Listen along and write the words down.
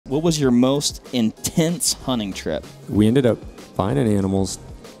what was your most intense hunting trip? We ended up finding animals,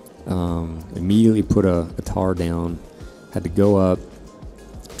 immediately put a tar down, had to go up,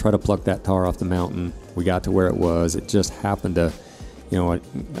 try to pluck that tar off the mountain. We got to where it was. It just happened to,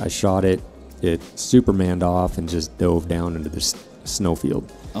 I shot it, it supermaned off and just dove down into this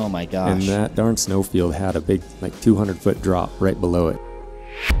snowfield. Oh my gosh. And that darn snowfield had a big, 200-foot drop right below it.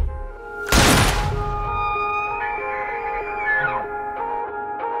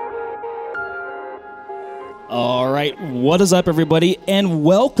 All right, what is up, everybody, and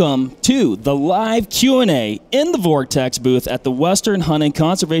welcome to the live Q&A in the Vortex booth at the Western Hunting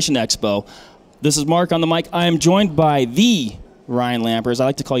Conservation Expo. This is Mark on the mic. I am joined by the Ryan Lampers. I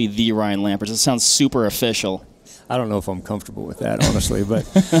like to call you the Ryan Lampers. It sounds super official. I don't know if I'm comfortable with that, honestly, but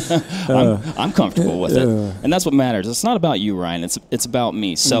I'm comfortable with it, and that's what matters. It's not about you, Ryan. It's about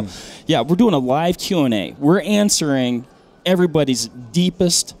me. So, yeah, we're doing a live Q&A. We're answering everybody's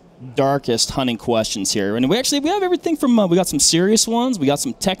deepest, darkest hunting questions here, and we have everything from we got some serious ones, we got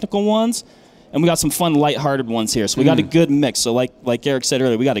some technical ones, and we got some fun, lighthearted ones here. So we got a good mix. So like Eric said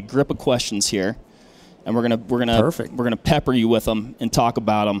earlier, we got a grip of questions here, and we're gonna pepper you with them and talk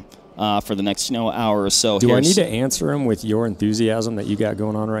about them for the next hour or so. Do I need to answer them with your enthusiasm that you got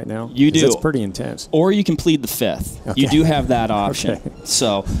going on right now? You do. It's pretty intense. Or you can plead the fifth. Okay. You do have that option. Okay.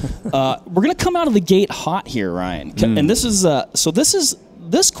 So we're gonna come out of the gate hot here, Ryan. And this is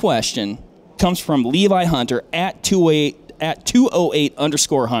this question comes from Levi Hunter at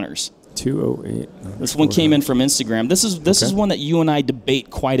 208_hunters. 208. This one came in from Instagram. This is one that you and I debate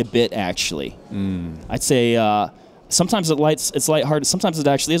quite a bit, actually. I'd say sometimes it's lighthearted. Sometimes it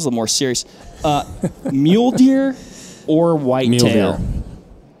actually is a little more serious. Mule deer or whitetail?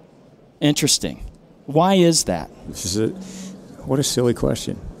 Interesting. Why is that? What a silly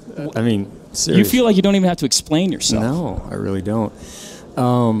question. I mean, seriously. You feel like you don't even have to explain yourself. No, I really don't.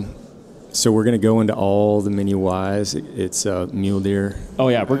 So we're going to go into all the many whys. It's mule deer. Oh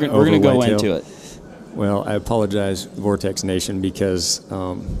yeah, we're going to go into it. Well, I apologize, Vortex Nation, because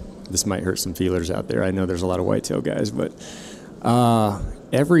this might hurt some feelers out there. I know there's a lot of whitetail guys, but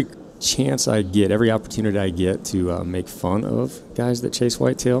every chance I get, every opportunity I get to make fun of guys that chase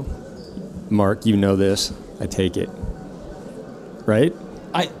whitetail, Mark, you know this, I take it. Right?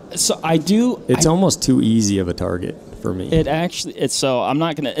 I do. It's almost too easy of a target for me. I'm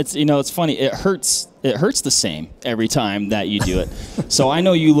not gonna. It's funny. It hurts the same every time that you do it. So I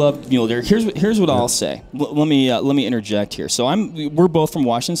know you love mule deer. Here's what I'll say. Let me interject here. So we're both from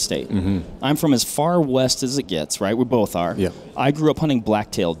Washington State. I'm from as far west as it gets. Right, we both are. Yeah. I grew up hunting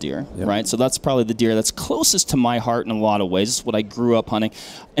black-tailed deer. Yep. Right, so that's probably the deer that's closest to my heart in a lot of ways. It's what I grew up hunting,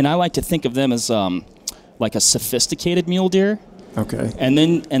 and I like to think of them as like a sophisticated mule deer. Okay. And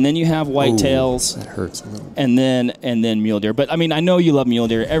then you have whitetails. That hurts a little. And then mule deer. But I mean, I know you love mule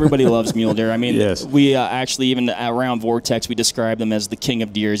deer. Everybody loves mule deer. I mean, yes. We actually, even around Vortex, we describe them as the king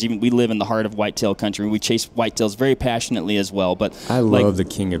of deers. Even we live in the heart of whitetail country. We chase whitetails very passionately as well. But I love the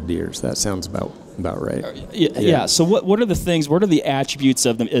king of deers. That sounds about right. Yeah. So what are the things? What are the attributes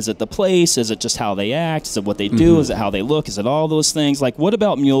of them? Is it the place? Is it just how they act? Is it what they do? Is it how they look? Is it all those things? Like, what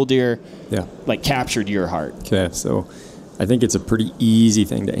about mule deer? Yeah. Like, captured your heart? Okay. So I think it's a pretty easy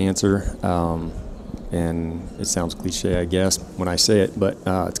thing to answer, and it sounds cliche, I guess, when I say it, but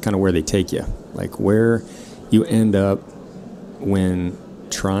it's kind of where they take you, like where you end up when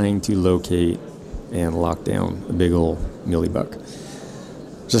trying to locate and lock down a big old muley buck.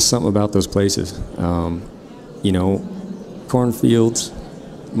 Just something about those places. Cornfields,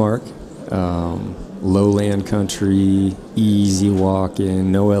 Mark, lowland country, easy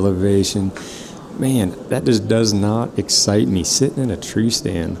walking, no elevation. Man, that just does not excite me. Sitting in a tree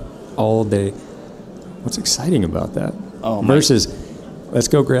stand all day. What's exciting about that? Versus, let's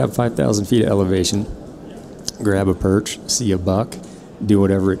go grab 5,000 feet of elevation, grab a perch, see a buck, do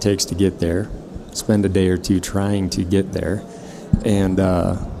whatever it takes to get there, spend a day or two trying to get there, and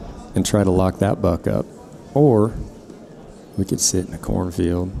try to lock that buck up. Or we could sit in a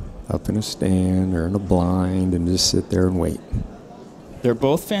cornfield, up in a stand or in a blind, and just sit there and wait. They're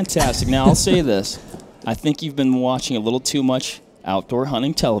both fantastic. Now, I'll say this. I think you've been watching a little too much outdoor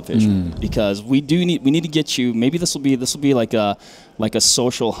hunting television because we need to get you. Maybe this will be like a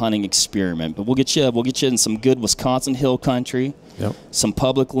social hunting experiment. But we'll get you in some good Wisconsin hill country, some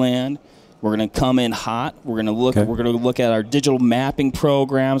public land. We're going to come in hot. We're going to look. Okay. We're going to look at our digital mapping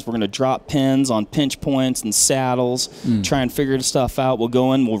programs. We're going to drop pins on pinch points and saddles. Try and figure the stuff out. We'll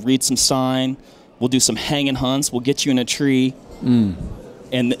go in. We'll read some sign. We'll do some hanging hunts. We'll get you in a tree, and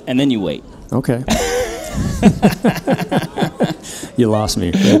then you wait. Okay. You lost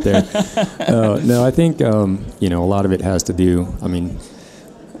me right there. No, I think a lot of it has to do. I mean,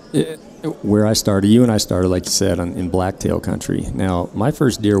 Where I started, you and I started, like you said, in blacktail country. Now, my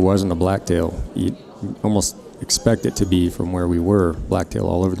first deer wasn't a blacktail. You almost expect it to be from where we were, blacktail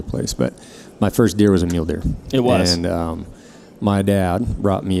all over the place. But my first deer was a mule deer. It was. And my dad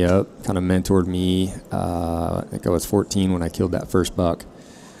brought me up, kind of mentored me. I think I was 14 when I killed that first buck.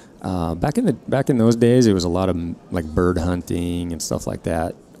 Back in those days, it was a lot of like bird hunting and stuff like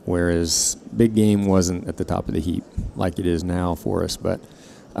that. Whereas big game wasn't at the top of the heap like it is now for us. But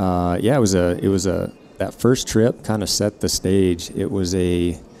yeah, it was that first trip kind of set the stage. It was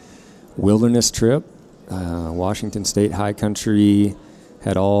a wilderness trip, Washington State high country,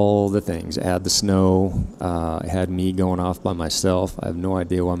 had all the things. It had the snow. It had me going off by myself. I have no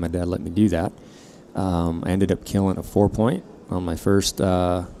idea why my dad let me do that. I ended up killing a 4-point on my first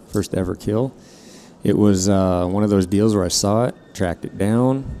ever kill. It was one of those deals where I saw it, tracked it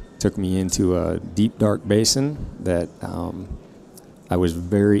down, took me into a deep, dark basin that I was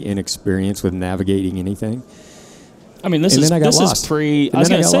very inexperienced with navigating anything. I mean, this is pre. I was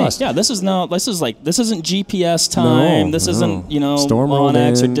gonna say, yeah, this isn't GPS time. No, this isn't Storm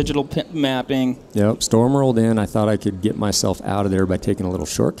Onyx or digital mapping. Yep, storm rolled in. I thought I could get myself out of there by taking a little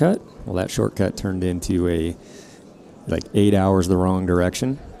shortcut. Well, that shortcut turned into a 8 hours the wrong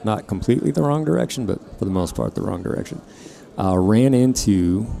direction. Not completely the wrong direction, but for the most part the wrong direction. Ran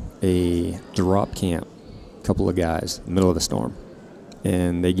into a drop camp, a couple of guys in the middle of the storm.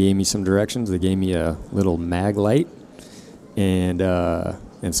 And they gave me some directions. They gave me a little mag light and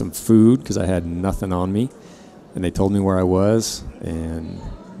some food because I had nothing on me. And they told me where I was and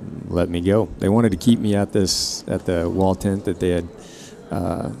let me go. They wanted to keep me at the wall tent that they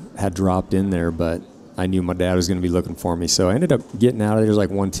had dropped in there, but I knew my dad was going to be looking for me. So I ended up getting out of there. It was like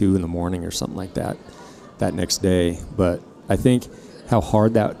 1, 2 in the morning or something like that next day. But I think how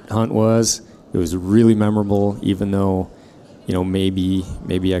hard that hunt was, it was really memorable, even though, maybe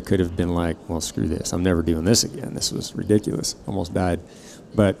I could have been like, well, screw this. I'm never doing this again. This was ridiculous. Almost died.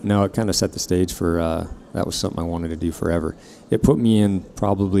 But no, it kind of set the stage for that was something I wanted to do forever. It put me in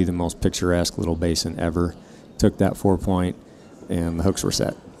probably the most picturesque little basin ever. Took that 4-point, and the hooks were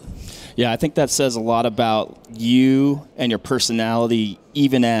set. Yeah, I think that says a lot about you and your personality,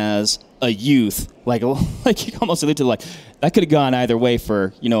 even as a youth. Like you almost alluded to, that could have gone either way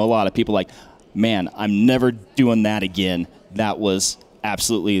for a lot of people. Like, man, I'm never doing that again. That was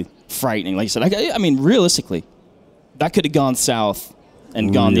absolutely frightening. Like you said, I mean, realistically, that could have gone south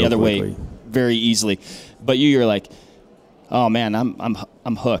and gone the other way very easily. But you're like, oh man,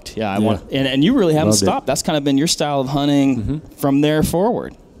 I'm hooked. Yeah, I want, and you really haven't stopped. That's kind of been your style of hunting from there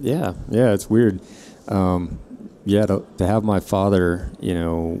forward. Yeah, it's weird. To have my father,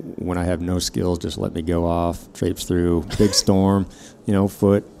 when I have no skills, just let me go off, traipse through big storm,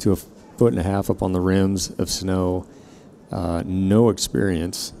 foot to a foot and a half up on the rims of snow, no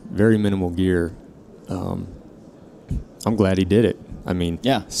experience, very minimal gear. I'm glad he did it. I mean,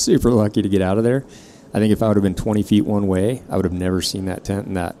 super lucky to get out of there. I think if I would have been 20 feet one way, I would have never seen that tent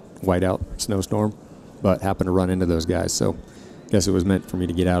in that whiteout snowstorm, but happened to run into those guys. So I guess it was meant for me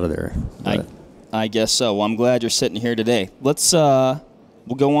to get out of there. I guess so. Well, I'm glad you're sitting here today. Let's we'll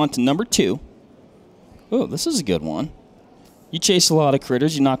go on to number 2. Oh, this is a good one. You chase a lot of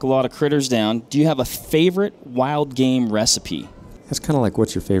critters. You knock a lot of critters down. Do you have a favorite wild game recipe? That's kind of like,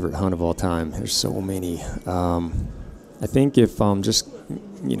 what's your favorite hunt of all time? There's so many. I think if I'm just,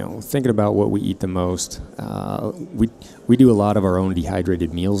 thinking about what we eat the most, we do a lot of our own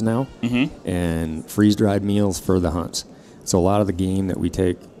dehydrated meals now and freeze-dried meals for the hunts. So a lot of the game that we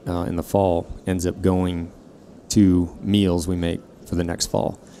take in the fall ends up going to meals we make for the next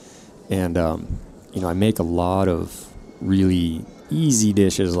fall. And, I make a lot of really easy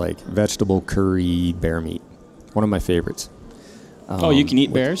dishes like vegetable curry, bear meat. One of my favorites. You can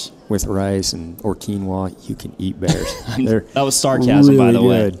eat bears? With rice or quinoa, you can eat bears. That was sarcasm, really by the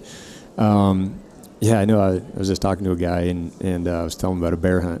way. Yeah, I know. I was just talking to a guy, and I was telling him about a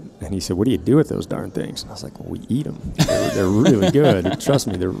bear hunt, and he said, "What do you do with those darn things?" And I was like, "Well, we eat them. They're really good. Trust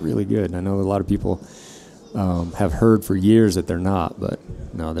me, they're really good." And I know a lot of people have heard for years that they're not, but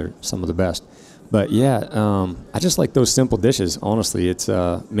no, they're some of the best. But yeah, I just like those simple dishes. Honestly, it's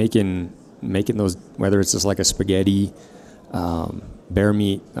making those, whether it's just like a spaghetti, bear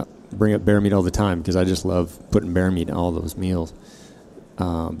meat. Bring up bear meat all the time because I just love putting bear meat in all those meals.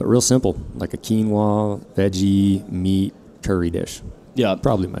 But real simple, like a quinoa, veggie, meat, curry dish. Yeah.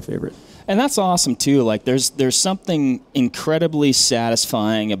 Probably my favorite. And that's awesome too. Like there's something incredibly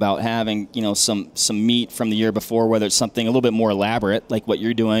satisfying about having, some meat from the year before, whether it's something a little bit more elaborate like what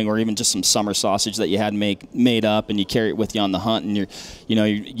you're doing, or even just some summer sausage that you had made up and you carry it with you on the hunt, and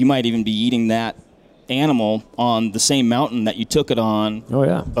you might even be eating that animal on the same mountain that you took it on Oh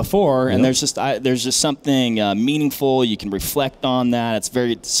yeah. before, and Yep. there's just something meaningful. You can reflect on that.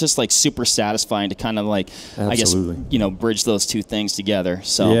 It's just like super satisfying to kind of like Absolutely. I guess bridge those two things together.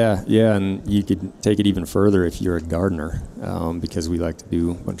 So Yeah, and you could take it even further if you're a gardener, because we like to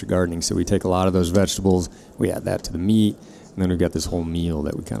do a bunch of gardening. So we take a lot of those vegetables, we add that to the meat, and then we've got this whole meal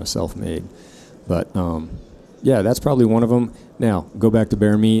that we kind of self-made. But yeah, that's probably one of them. Now, go back to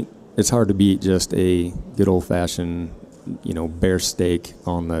bear meat. It's hard to beat just a good old-fashioned, bear steak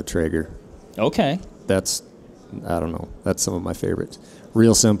on the Traeger. Okay. I don't know. That's some of my favorites.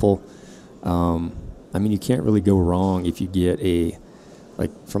 Real simple. I mean, you can't really go wrong if you get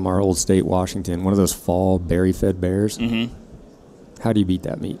from our old state, Washington, one of those fall berry-fed bears. Mm-hmm. How do you beat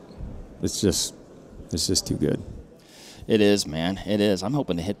that meat? It's just too good. It is, man. It is. I'm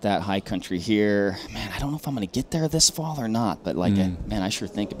hoping to hit that high country here. Man, I don't know if I'm going to get there this fall or not, but man, I sure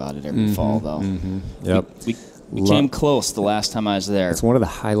think about it every fall, though. Mm-hmm. Yep. We came close the last time I was there. It's one of the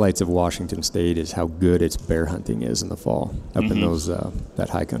highlights of Washington State is how good its bear hunting is in the fall up in those that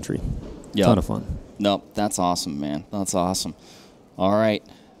high country. Yep. Ton of fun. Nope, that's awesome, man. That's awesome. All right.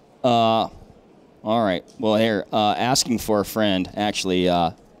 All right. Well, here, asking for a friend, actually.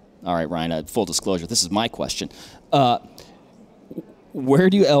 All right, Ryan, full disclosure, this is my question. Where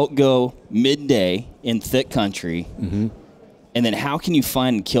do elk go midday in thick country? Mm-hmm. And then how can you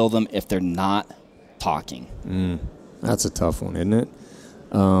find and kill them if they're not talking? That's a tough one, isn't it?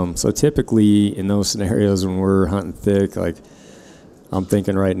 So typically in those scenarios when we're hunting thick, like I'm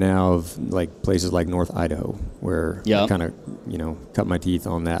thinking right now of like places like North Idaho where I kind of, cut my teeth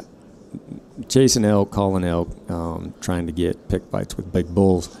on that. Chasing elk, calling elk, trying to get pick bites with big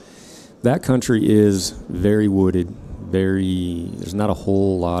bulls. That country is very wooded, there's not a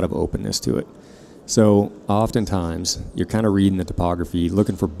whole lot of openness to it. So oftentimes you're kind of reading the topography,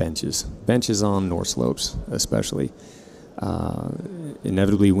 looking for benches on north slopes especially.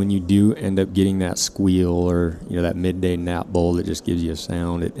 Inevitably when you do end up getting that squeal or that midday nap bull that just gives you a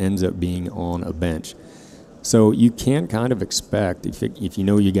sound, it ends up being on a bench. So you can kind of expect, if you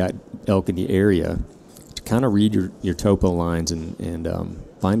know you got elk in the area, to kind of read your topo lines and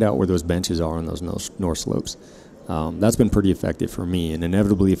find out where those benches are on those north slopes. That's been pretty effective for me. And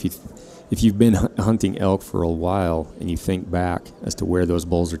inevitably, if you've been hunting elk for a while and you think back as to where those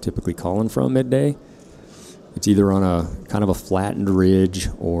bulls are typically calling from midday, it's either on a kind of a flattened ridge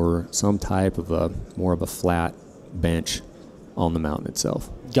or some type of more of a flat bench on the mountain itself.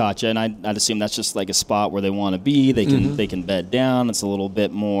 Gotcha, and I'd assume that's just like a spot where they want to be. They can bed down. It's a little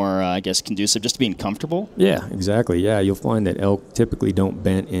bit more, I guess, conducive just to being comfortable. Yeah, exactly. Yeah, you'll find that elk typically don't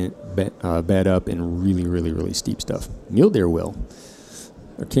bed up in really, really, really steep stuff. Mule deer will.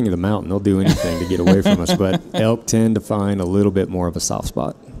 They're king of the mountain. They'll do anything to get away from us, but elk tend to find a little bit more of a soft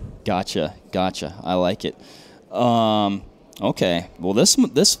spot. Gotcha. I like it. Okay. Well, this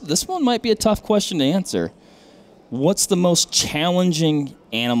one might be a tough question to answer. What's the most challenging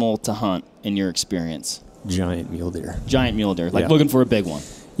animal to hunt in your experience? Giant mule deer. Giant mule deer, looking for a big one.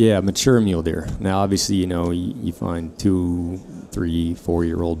 Yeah, mature mule deer. Now, obviously, you find 2, 3,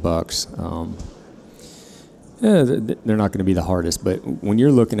 4-year-old bucks. They're not going to be the hardest, but when you're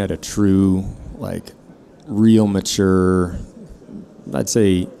looking at a true, real mature, I'd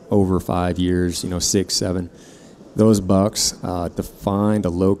say over 5 years, 6, 7, those bucks, to find, to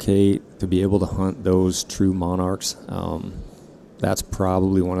locate, to be able to hunt those true monarchs, that's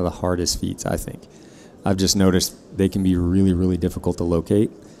probably one of the hardest feats, I think. I've just noticed they can be really, really difficult to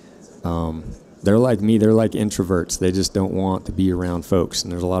locate. They're like me. They're like introverts. They just don't want to be around folks,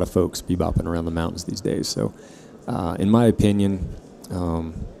 and there's a lot of folks bebopping around the mountains these days. So, in my opinion,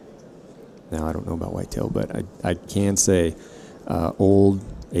 now I don't know about whitetail, but I can say old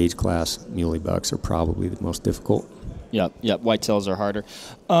age class muley bucks are probably the most difficult. Yep. Whitetails are harder.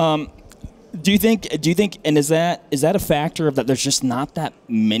 Do you think, and is that a factor of that there's just not that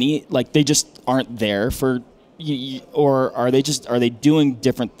many, they just aren't there for you, or are they doing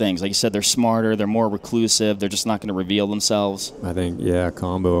different things? Like you said, they're smarter, they're more reclusive, they're just not going to reveal themselves? I think, a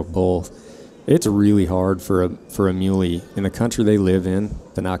combo of both. It's really hard for a muley in the country they live in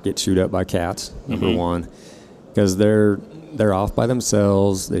to not get chewed up by cats, number one, because they're off by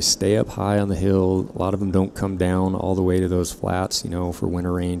themselves. They stay up high on the hill. A lot of them don't come down all the way to those flats, for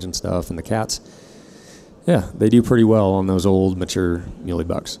winter range and stuff. And the cats, they do pretty well on those old, mature muley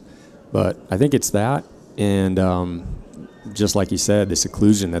bucks. But I think it's that, and just like you said, the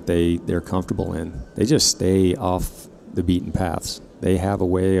seclusion that they're comfortable in. They just stay off the beaten paths. They have a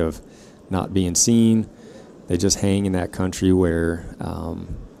way of not being seen. They just hang in that country where...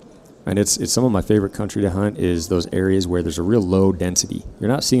 and it's some of my favorite country to hunt is those areas where there's a real low density. You're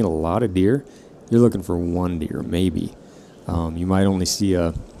not seeing a lot of deer. you're looking for one deer, maybe. You might only see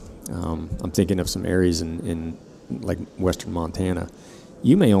I'm thinking of some areas in like western Montana.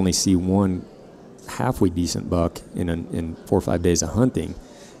 You may only see one halfway decent buck in 4 or 5 days of hunting,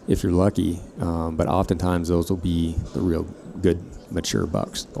 if you're lucky. But oftentimes those will be the real good mature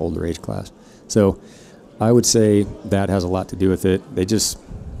bucks, the older age class. So I would say that has a lot to do with it. They just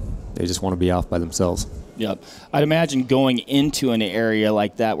want to be off by themselves. Yep. I'd imagine going into an area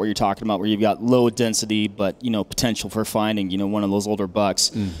like that where you're talking about where you've got low density but, potential for finding, one of those older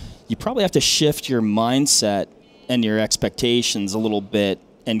bucks, you probably have to shift your mindset and your expectations a little bit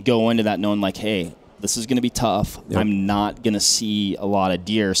and go into that knowing like, hey, this is going to be tough. Yep. I'm not going to see a lot of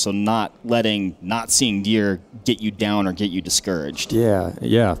deer, so not seeing deer get you down or get you discouraged.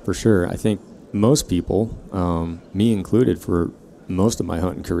 Yeah, for sure. I think most people, me included for most of my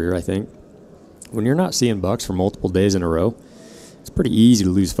hunting career, I think, when you're not seeing bucks for multiple days in a row, it's pretty easy to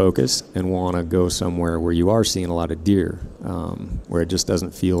lose focus and want to go somewhere where you are seeing a lot of deer, where it just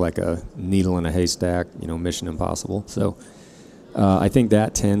doesn't feel like a needle in a haystack, mission impossible. So I think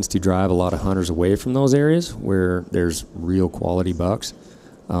that tends to drive a lot of hunters away from those areas where there's real quality bucks.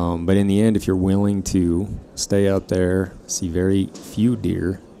 But in the end, if you're willing to stay out there, see very few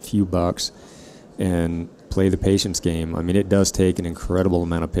deer, few bucks, and play the patience game, I mean, it does take an incredible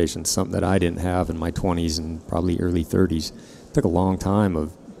amount of patience, something that I didn't have in my 20s and probably early 30s. It took a long time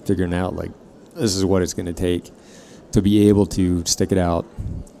of figuring out, like, this is what it's going to take to be able to stick it out,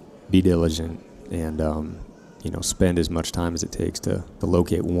 be diligent, and, spend as much time as it takes to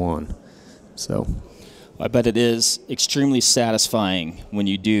locate one. So I bet it is extremely satisfying when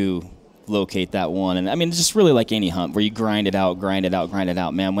you do locate that one. And I mean, it's just really like any hunt where you grind it out,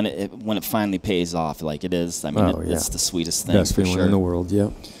 man. When it finally pays off, like it is, I mean, it's the sweetest thing. Best feeling in the world, yeah.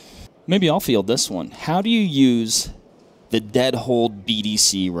 Maybe I'll field this one. How do you use the dead hold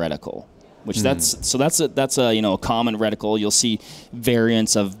BDC reticle? Which that's a common reticle. You'll see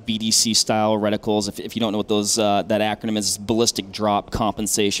variants of BDC style reticles. If you don't know what those that acronym is, it's ballistic drop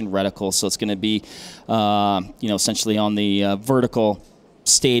compensation reticle. So it's going to be essentially on the vertical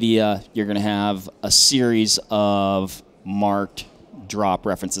stadia, you're going to have a series of marked drop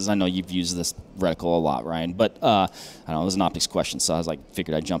references. I know you've used this reticle a lot, Ryan, but I don't know, it was an optics question, so I was like,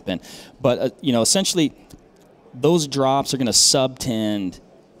 figured I'd jump in. But essentially, those drops are going to subtend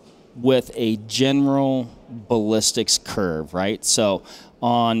with a general ballistics curve, right? So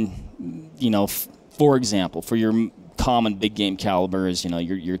on, for example, for your common big game calibers, your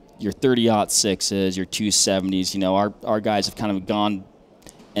 30-06s, your 270s, our guys have kind of gone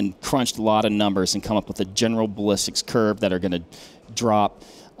and crunched a lot of numbers and come up with a general ballistics curve that are going to drop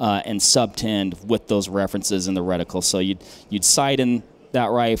and subtend with those references in the reticle. So you'd sight in that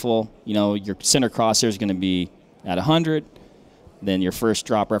rifle, your center crosshair is going to be at 100. Then your first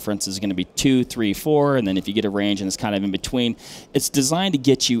drop reference is going to be 2, 3, 4, and then if you get a range and it's kind of in between, it's designed to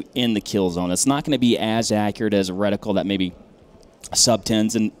get you in the kill zone. It's not going to be as accurate as a reticle that maybe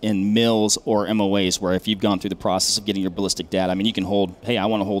subtends in mils or MOAs, where if you've gone through the process of getting your ballistic data, I mean, you can hold, hey, I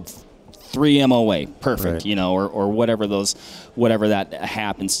want to hold 3 MOA, perfect, right. Or whatever that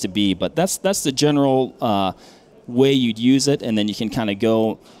happens to be. But that's the general way you'd use it, and then you can kind of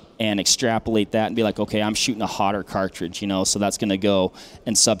go and extrapolate that and be like, okay, I'm shooting a hotter cartridge, so that's going to go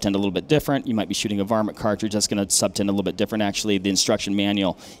and subtend a little bit different. You might be shooting a varmint cartridge, that's going to subtend a little bit different. Actually, the instruction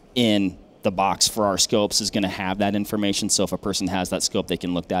manual in the box for our scopes is going to have that information, so if a person has that scope, they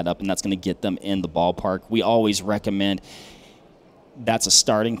can look that up, and that's going to get them in the ballpark. We always recommend that's a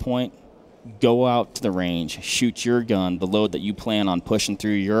starting point. Go out to the range, shoot your gun, the load that you plan on pushing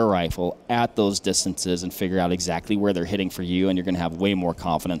through your rifle at those distances, and figure out exactly where they're hitting for you, and you're going to have way more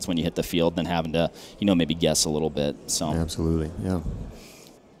confidence when you hit the field than having to, maybe guess a little bit. So absolutely, yeah.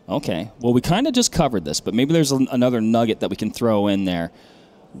 Okay, well, we kind of just covered this, but maybe there's another nugget that we can throw in there.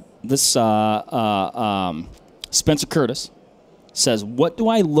 This Spencer Curtis says, what do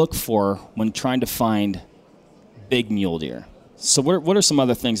I look for when trying to find big mule deer? So what are some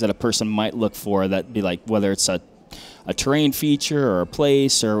other things that a person might look for that be like, whether it's a terrain feature or a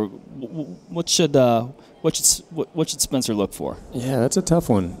place, or what should Spencer look for? Yeah, that's a tough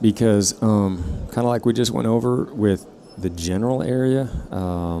one because kind of like we just went over with the general area,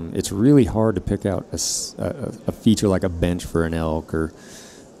 it's really hard to pick out a feature like a bench for an elk, or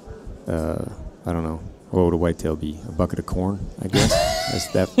I don't know, what would a whitetail be? A bucket of corn, I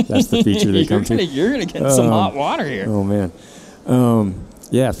guess. That's the feature they come to. You're gonna get some hot water here. Oh man.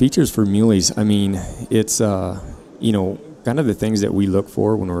 Yeah, features for muleys. I mean, it's kind of the things that we look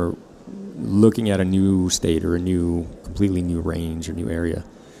for when we're looking at a new state or a completely new range or new area.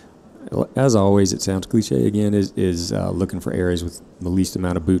 as always, it sounds cliche again, is looking for areas with the least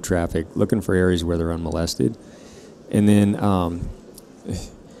amount of boot traffic, looking for areas where they're unmolested. And then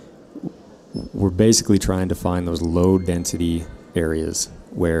we're basically trying to find those low density areas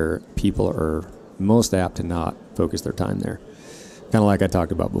where people are most apt to not focus their time there. Kind of like I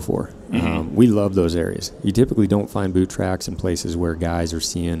talked about before. We love those areas. You typically don't find boot tracks in places where guys are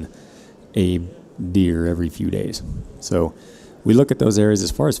seeing a deer every few days. So we look at those areas.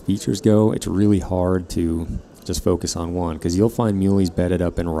 As far as features go, it's really hard to just focus on one, because you'll find muleys bedded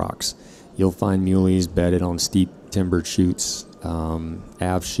up in rocks. You'll find muleys bedded on steep timbered chutes,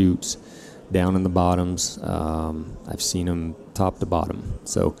 Ave chutes, down in the bottoms. I've seen them top to bottom.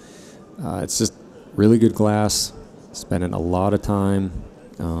 So it's just really good glass, spending a lot of time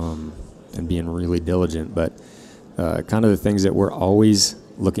and being really diligent. But kind of the things that we're always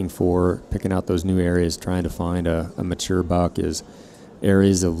looking for, picking out those new areas, trying to find a mature buck, is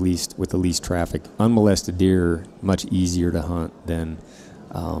areas with the least traffic. Unmolested deer are much easier to hunt than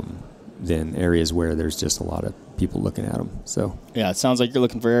areas where there's just a lot of people looking at them. So yeah, it sounds like you're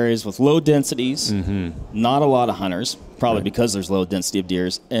looking for areas with low densities, not a lot of hunters, probably because there's low density of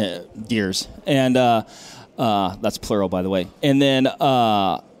deers, and that's plural, by the way. And then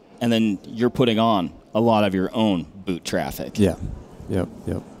you're putting on a lot of your own boot traffic. Yeah. Yep.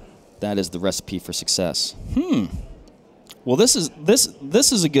 That is the recipe for success. Well, this is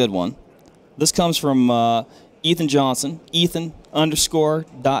a good one. This comes from Ethan Johnson,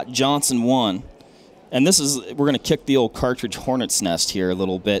 Ethan_.Johnson1. And we're going to kick the old cartridge hornet's nest here a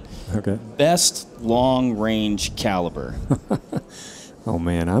little bit. Okay. Best long-range caliber. Oh,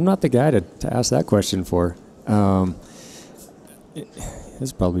 man, I'm not the guy to ask that question for.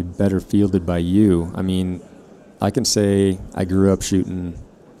 It's probably better fielded by you. I mean, I can say I grew up shooting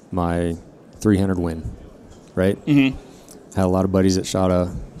my 300 Win, right? Mm-hmm. Had a lot of buddies that shot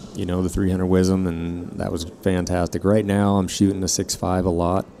the 300 Wisdom, and that was fantastic. Right now, I'm shooting a 6.5 a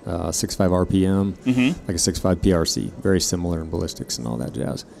lot, 6.5 RPM, like a 6.5 PRC, very similar in ballistics and all that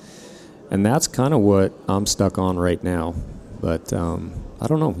jazz. And that's kind of what I'm stuck on right now. But I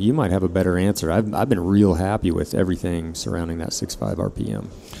don't know. You might have a better answer. I've been real happy with everything surrounding that 6.5 RPM.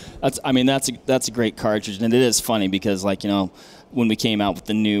 That's a great cartridge, and it is funny because, when we came out with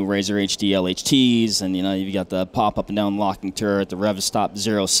the new Razor HD LHTs, and you've got the pop up and down locking turret, the Rev Stop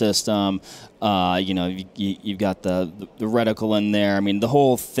Zero system, you've got the reticle in there. I mean, the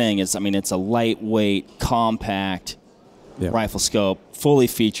whole thing is, it's a lightweight, compact rifle scope, fully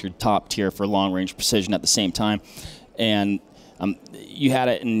featured, top tier for long range precision at the same time. And you had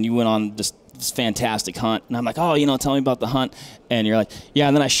it, and you went on this fantastic hunt, and I'm like, tell me about the hunt, and you're like, yeah,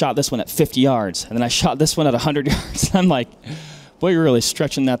 and then I shot this one at 50 yards, and then I shot this one at 100 yards, and I'm like, boy, you're really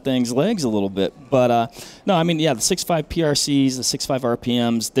stretching that thing's legs a little bit. But no, the 6.5 PRCs, the 6.5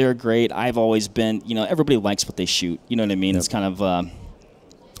 RPMs, they're great. I've always been, everybody likes what they shoot, you know what I mean? Yep. It's kind of, I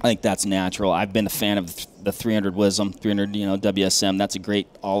think that's natural. I've been a fan of the 300 Wisdom, 300, WSM. That's a great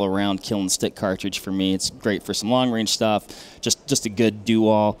all-around kill and stick cartridge for me. It's great for some long-range stuff, just a good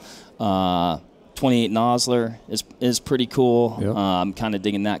do-all. 28 Nosler is pretty cool. Yep. I'm kind of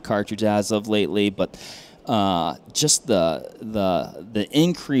digging that cartridge as of lately, but just the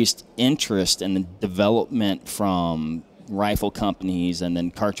increased interest and the development from rifle companies and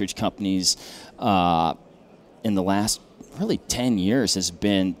then cartridge companies in the last really 10 years has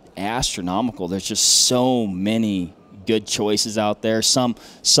been astronomical. There's just so many good choices out there. Some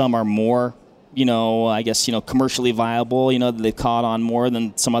are more commercially viable, that they've caught on more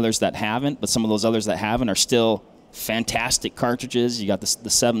than some others that haven't, but some of those others that haven't are still fantastic cartridges. You got the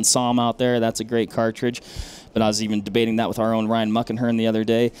 7 SOM out there. That's a great cartridge. But I was even debating that with our own Ryan Muckenhern the other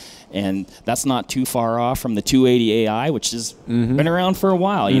day, and that's not too far off from the 280 AI, which has been around for a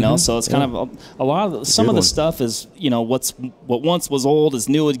while, So it's kind of a lot of some of the stuff is, what once was old is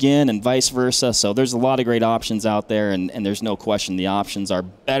new again, and vice versa. So there's a lot of great options out there, and there's no question the options are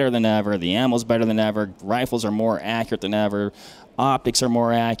better than ever. The ammo's better than ever. Rifles are more accurate than ever. Optics are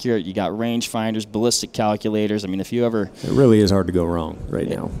more accurate. You got rangefinders, ballistic calculators. If you ever... It really is hard to go wrong right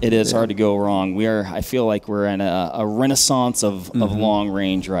now. It is hard to go wrong. I feel like we're in a renaissance of long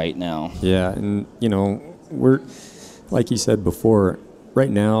range right now. Yeah, and, we're, like you said before, right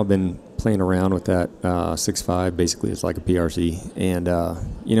now I've been playing around with that 6.5. Basically, it's like a PRC. And,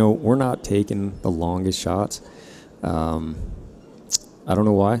 we're not taking the longest shots. I don't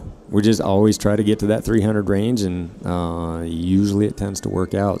know why. We just always try to get to that 300 range, and usually it tends to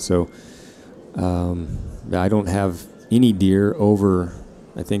work out. So I don't have any deer over,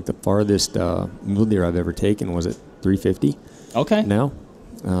 I think the farthest mule deer I've ever taken was at 350. Okay. Now,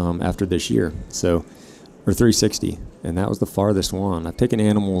 after this year. So, or 360, and that was the farthest one. I've taken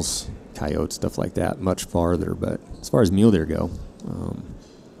animals coyotes, stuff like that, much farther. But as far as mule deer go,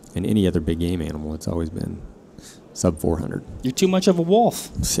 and any other big game animal, it's always been sub 400. You're too much of a wolf.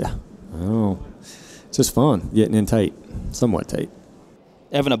 Yeah. Oh, it's just fun getting in tight, somewhat tight.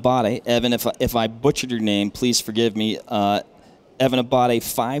 Evan Abate. Evan, if I butchered your name, please forgive me. Evan Abate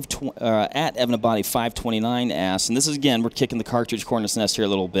at Evan Abate 529 asks, and this is again, we're kicking the cartridge corner's nest here a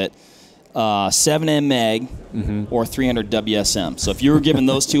little bit. 7M mag or 300 WSM. So if you were given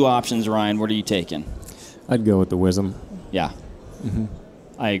those two options, Ryan, what are you taking? I'd go with the Wisdom. Yeah.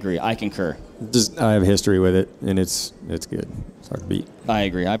 I agree. I concur. I have history with it, and it's good. It's hard to beat. I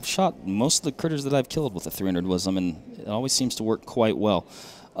agree. I've shot most of the critters that I've killed with a 300 Wisdom, and it always seems to work quite well.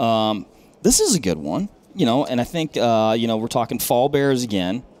 This is a good one, and I think, we're talking fall bears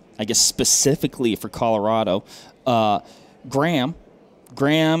again, I guess specifically for Colorado. Graham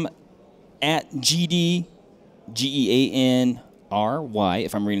at GD, GEANRY,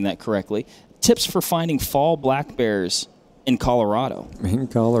 if I'm reading that correctly. Tips for finding fall black bears in Colorado. In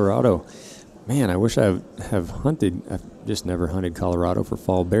Colorado. Man, I wish I have hunted. I've just never hunted Colorado for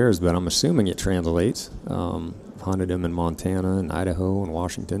fall bears, but I'm assuming it translates. I've hunted them in Montana and Idaho and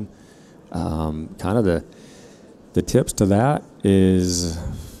Washington. Kind of the tips to that is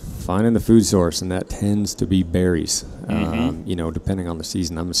finding the food source, and that tends to be berries. Depending on the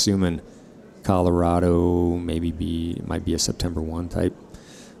season. I'm assuming Colorado might be a September 1 type.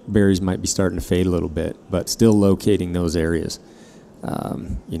 Berries might be starting to fade a little bit, but still locating those areas.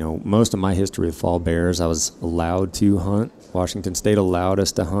 Most of my history with fall bears, I was allowed to hunt. Washington State allowed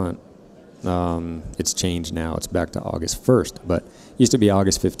us to hunt. It's changed now. It's back to August 1st, but it used to be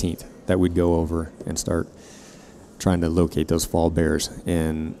August 15th that we'd go over and start trying to locate those fall bears.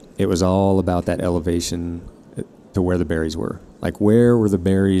 And it was all about that elevation to where the berries were. Like, where were the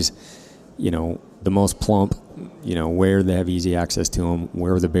berries, the most plump, where they have easy access to them,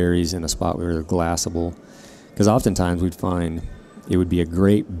 where were the berries in a spot where they're glassable. Because oftentimes we'd find it would be a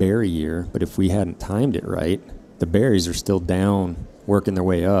great berry year, but if we hadn't timed it right, the berries are still down, working their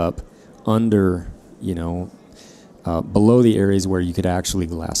way up, under, below the areas where you could actually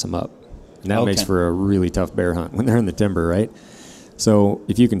glass them up. And that makes for a really tough bear hunt when they're in the timber, right? So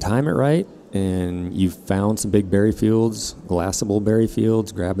if you can time it right, and you've found some big berry fields, glassable berry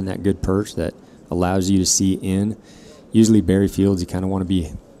fields, grabbing that good perch that allows you to see in. Usually berry fields, you kind of want to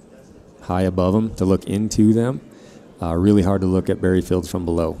be high above them to look into them. Really hard to look at berry fields from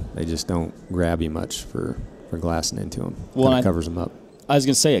below. They just don't grab you much for glassing into them. Well, it covers them up. I was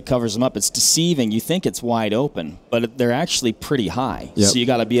going to say it covers them up. It's deceiving. You think it's wide open, but they're actually pretty high. Yep. So you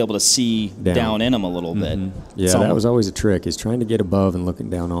got to be able to see down in them a little bit. Yeah, that was always a trick, is trying to get above and looking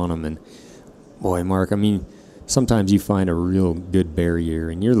down on them. And boy, Mark, sometimes you find a real good bear year,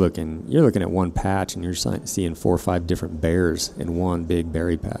 and you're looking at one patch, and you're seeing 4 or 5 different bears in one big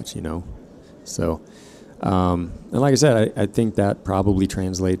berry patch, So, and like I said, I think that probably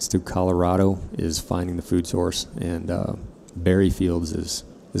translates to Colorado, is finding the food source, and berry fields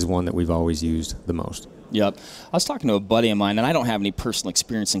is one that we've always used the most. Yep. I was talking to a buddy of mine, and I don't have any personal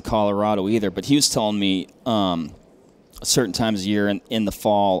experience in Colorado either, but he was telling me certain times of year in the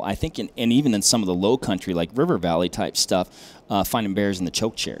fall, I think, and even in some of the low country, like River Valley type stuff, finding bears in the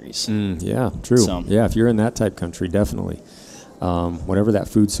choke cherries. Yeah, true. So, yeah, if you're in that type country, definitely. Whatever that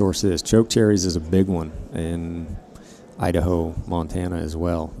food source is. Choke cherries is a big one in Idaho, Montana as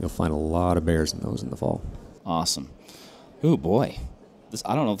well. You'll find a lot of bears in those in the fall. Awesome. Oh, boy.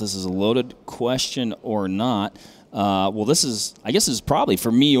 I don't know if this is a loaded question or not. I guess this is probably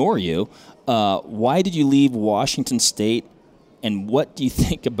for me or you. Why did you leave Washington State, and what do you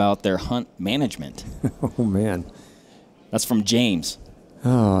think about their hunt management? Oh, man. That's from James.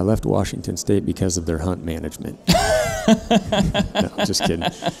 Oh, I left Washington State because of their hunt management. No, just kidding.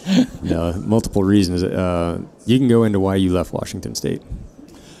 No, multiple reasons. You can go into why you left Washington State.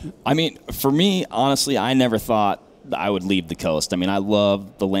 For me, honestly, I never thought I would leave the coast. I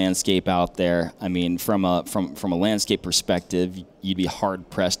love the landscape out there. From a landscape perspective, you'd be hard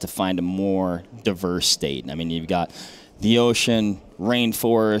pressed to find a more diverse state. You've got the ocean,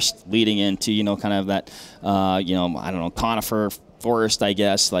 rainforest, leading into kind of that conifer forest, I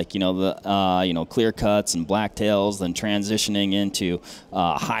guess, like the clear cuts and blacktails, then transitioning into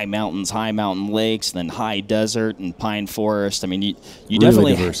high mountains, high mountain lakes, then high desert and pine forest. You really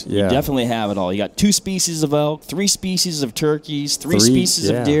definitely diverse. Yeah. You definitely have it all. You got 2 species of elk, 3 species of turkeys, 3 species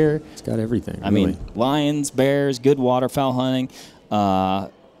of deer. It's got everything. Really. Lions, bears, good waterfowl hunting.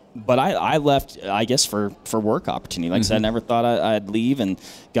 but I left, I guess, for work opportunity. Like I said, I never thought I'd leave, and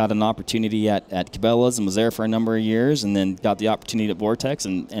got an opportunity at Cabela's and was there for a number of years, and then got the opportunity at Vortex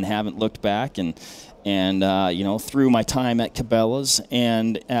and haven't looked back. And you know, through my time at Cabela's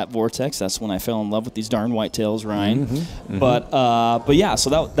and at Vortex, that's when I fell in love with these darn whitetails, Ryan. But yeah, so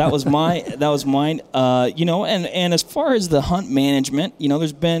that was mine. You know, and as far as the hunt management, you know,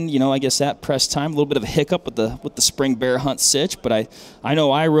 there's been, you know, I guess at press time, a little bit of a hiccup with the spring bear hunt sitch, but I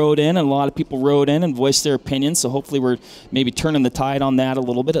know I wrote in, and a lot of people wrote in and voiced their opinions. So hopefully we're maybe turning the tide on that a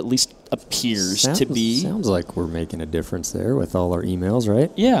little bit. At least appears to be. Sounds like we're making a difference there with all our emails, right?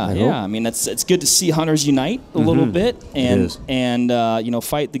 Yeah, I mean, it's good to see hunters unite a little bit and you know,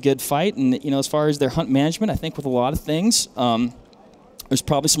 fight the good fight. And you know, as far as their hunt management, I think with a lot of things, there's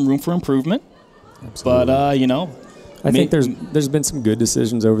probably some room for improvement. Absolutely. But you know, I think there's been some good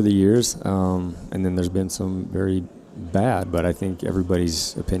decisions over the years, and then there's been some very bad. But I think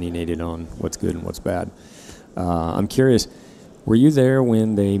everybody's opinionated on what's good and what's bad. I'm curious. Were you there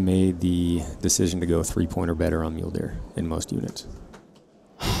when they made the decision to go 3-point or better on mule deer in most units?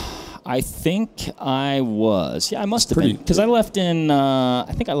 I think I was. Yeah, I must have been, because I left in.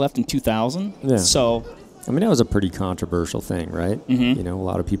 I think I left in 2000. Yeah. So, I mean, that was a pretty controversial thing, right? You know, a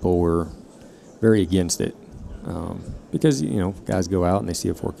lot of people were very against it because, you know, guys go out and they see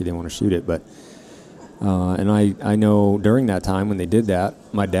a forky, they want to shoot it. But and I know during that time when they did that,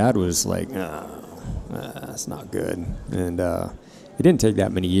 my dad was like, that's not good. And it didn't take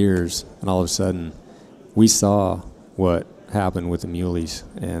that many years, and all of a sudden we saw what happened with the muleys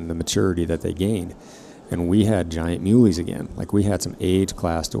and the maturity that they gained. And we had giant muleys again. Like, we had some age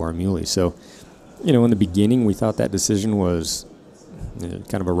class to our muleys. So, you know, in the beginning we thought that decision was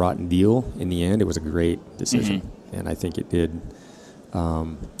kind of a rotten deal. In the end, it was a great decision. And I think it did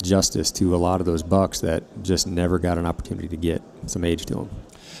justice to a lot of those bucks that just never got an opportunity to get some age to them.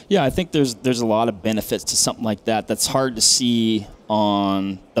 Yeah, I think there's a lot of benefits to something like that. That's hard to see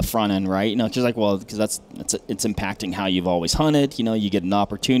on the front end, right? You know, because it's impacting how you've always hunted. You know, you get an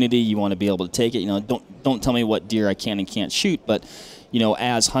opportunity, you want to be able to take it. You know, don't tell me what deer I can and can't shoot. But you know,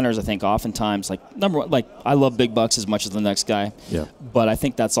 as hunters, I think oftentimes, like, number one, like, I love big bucks as much as the next guy. Yeah. But I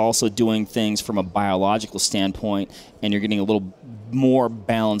think that's also doing things from a biological standpoint, and you're getting a little more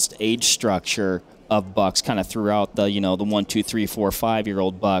balanced age structure of bucks kind of throughout the, you know, the 1, 2, 3, 4,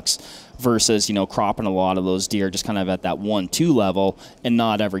 5-year-old bucks versus, you know, cropping a lot of those deer just kind of at that 1, 2 level and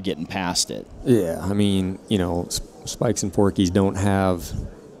not ever getting past it. Yeah, I mean, you know, spikes and forkies don't have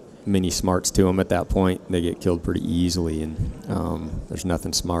many smarts to them at that point. They get killed pretty easily, and there's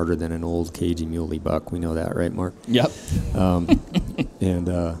nothing smarter than an old cagey muley buck. We know that, right, Mark? Yep.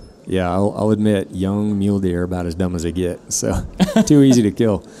 Yeah, I'll admit, young mule deer are about as dumb as they get, so too easy to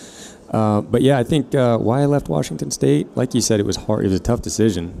kill. But yeah, I think why I left Washington State, like you said, it was hard. It was a tough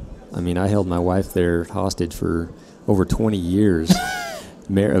decision. I mean, I held my wife there hostage for over 20 years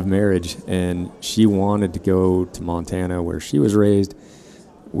of marriage, and she wanted to go to Montana where she was raised.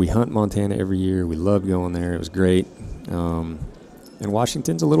 We hunt Montana every year. We loved going there. It was great. And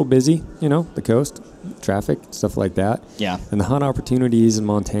Washington's a little busy, you know, the coast, traffic, stuff like that. Yeah. And the hunt opportunities in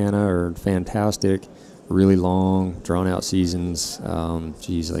Montana are fantastic. Really long, drawn-out seasons.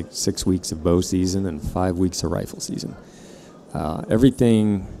 Like 6 weeks of bow season and 5 weeks of rifle season.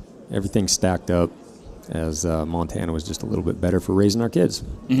 Everything stacked up, as Montana was just a little bit better for raising our kids.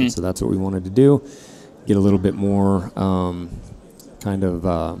 So that's what we wanted to do. Get a little bit more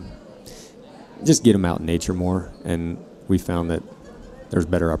just get them out in nature more. And we found that there's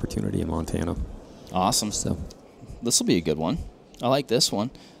better opportunity in Montana. Awesome. So this will be a good one. I like this one.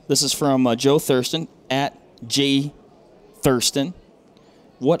 This is from Joe Thurston at J Thurston.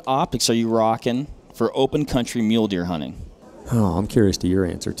 What optics are you rocking for open country mule deer hunting? Oh, I'm curious to your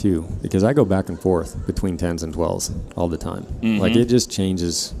answer too, because I go back and forth between 10s and 12s all the time. Like, it just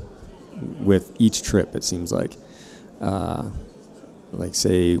changes with each trip, it seems like. Like,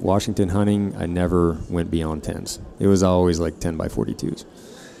 say, Washington hunting, I never went beyond 10s. It was always like 10 by 42s.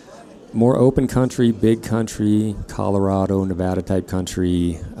 More open country, big country, Colorado, Nevada type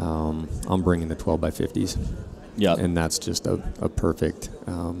country, I'm bringing the 12 by 50s. Yeah. And that's just a perfect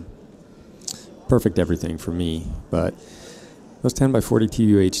everything for me. But those 10 by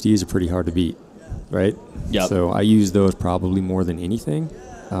 42 UHDs are pretty hard to beat, right? Yeah. So I use those probably more than anything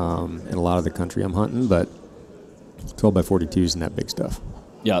in a lot of the country I'm hunting, but 12 by 42s and that big stuff.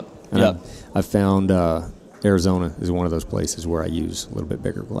 Yep. I've found Arizona is one of those places where I use a little bit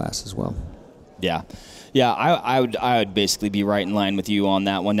bigger glass as well. Yeah. Yeah, I would basically be right in line with you on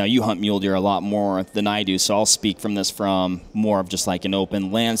that one. Now, you hunt mule deer a lot more than I do, so I'll speak from this from more of just like an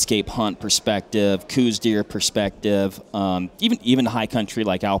open landscape hunt perspective, coos deer perspective, even high country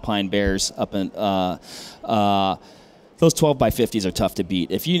like alpine bears up in those 12 by 50s are tough to beat.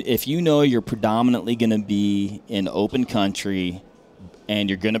 If you know you're predominantly going to be in open country and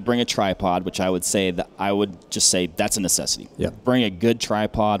you're going to bring a tripod, which I would say that's a necessity. Yeah. Bring a good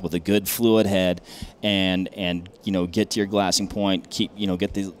tripod with a good fluid head, and get to your glassing point.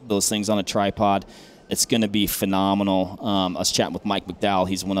 Get those things on a tripod. It's going to be phenomenal. I was chatting with Mike McDowell.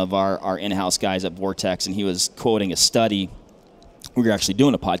 He's one of our in-house guys at Vortex, and he was quoting a study. We were actually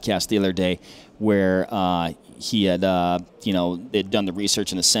doing a podcast the other day where he had, they'd done the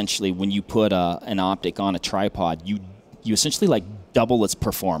research, and essentially when you put an optic on a tripod, you essentially like double its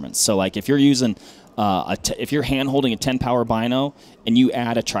performance. So like if you're using if you're hand holding a 10 power bino and you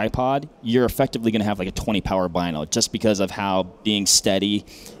add a tripod, you're effectively going to have like a 20 power bino, just because of how being steady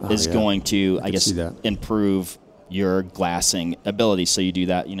is going to, I guess, improve your glassing ability. So you do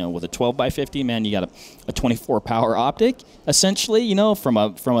that, with a 12 by 50, man, you got a 24 power optic, essentially, from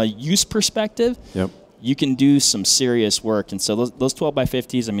a use perspective. Yep. You can do some serious work. And so those 12 by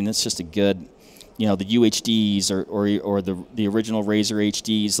 50s, I mean, it's just a good, the UHDs or the original Razor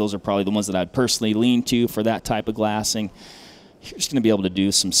HDs, those are probably the ones that I'd personally lean to for that type of glassing. You're just going to be able to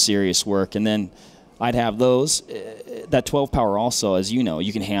do some serious work. And then I'd have those. That 12 power also, as you know,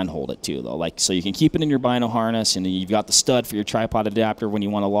 you can hand hold it too, though. So you can keep it in your bino harness, and you've got the stud for your tripod adapter when you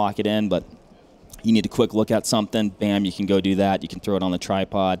want to lock it in, but you need a quick look at something, bam, you can go do that. You can throw it on the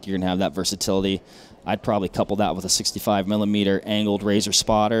tripod. You're going to have that versatility. I'd probably couple that with a 65 millimeter angled Razor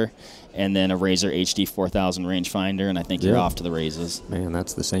spotter and then a Razor HD 4000 rangefinder, and I think you're off to the races. Man,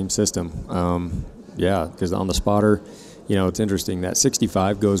 that's the same system. Because on the spotter, it's interesting. That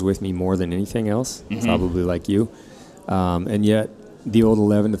 65 goes with me more than anything else, probably like you. And yet, the old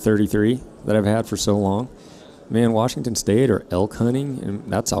 11 to 33 that I've had for so long, man, Washington State or elk hunting,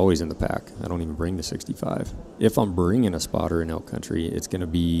 and that's always in the pack. I don't even bring the 65. If I'm bringing a spotter in elk country, it's going to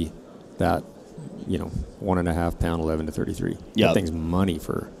be that 1.5 pound 11 to 33. That thing's money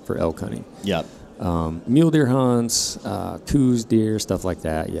for elk hunting. Yep. Mule deer hunts, coos deer, stuff like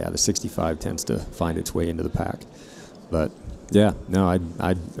that. Yeah, the 65 tends to find its way into the pack. But yeah, no,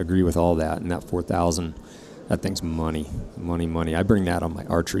 I'd agree with all that. And that 4000, that thing's money. I bring that on my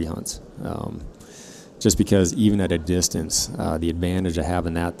archery hunts. Just because even at a distance, the advantage of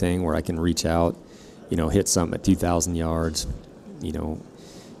having that thing where I can reach out, hit something at 2,000 yards,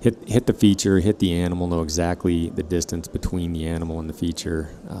 hit the feature, hit the animal, know exactly the distance between the animal and the feature.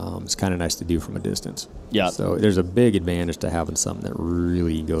 It's kind of nice to do from a distance. Yeah. So there's a big advantage to having something that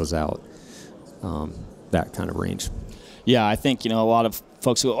really goes out that kind of range. Yeah, I think, a lot of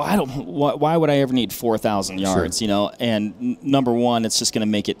folks go, why would I ever need 4,000 yards, Sure. And number one, it's just going to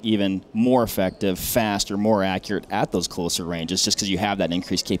make it even more effective, faster, more accurate at those closer ranges, just because you have that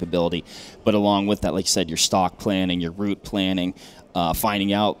increased capability. But along with that, like you said, your stock planning, your route planning,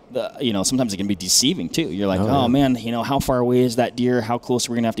 finding out, sometimes it can be deceiving too. You're like, man, how far away is that deer? How close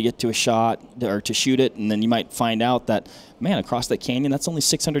are we going to have to get to a shot or to shoot it? And then you might find out that, man, across that canyon, that's only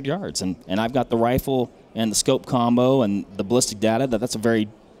 600 yards. And I've got the rifle and the scope combo and the ballistic data, that's a very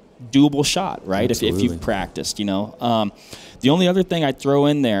doable shot, right? If you've practiced, The only other thing I'd throw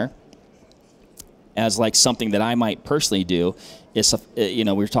in there as like something that I might personally do is, we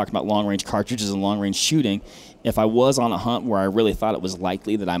were talking about long-range cartridges and long-range shooting. If I was on a hunt where I really thought it was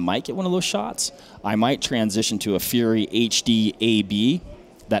likely that I might get one of those shots, I might transition to a Fury HD AB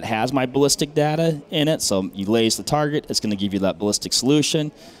that has my ballistic data in it. So you laze the target, it's going to give you that ballistic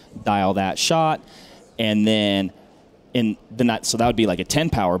solution, dial that shot, and then so that would be like a 10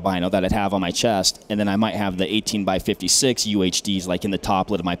 power bino that I'd have on my chest, and then I might have the 18 by 56 UHDs like in the top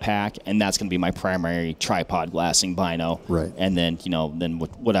lid of my pack, and that's going to be my primary tripod glassing bino. Right. And then then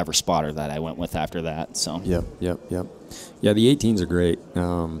whatever spotter that I went with after that. So. Yep. Yeah, the 18s are great.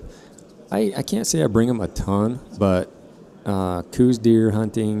 I can't say I bring them a ton, but coos deer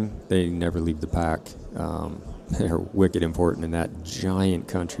hunting, they never leave the pack. They're wicked important in that giant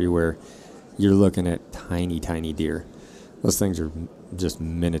country where you're looking at tiny deer. Those things are just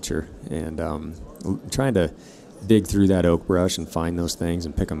miniature, and trying to dig through that oak brush and find those things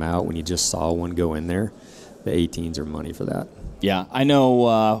and pick them out when you just saw one go in there, the 18s are money for that. Yeah, I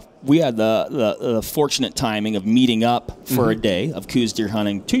know we had the fortunate timing of meeting up for a day of coos deer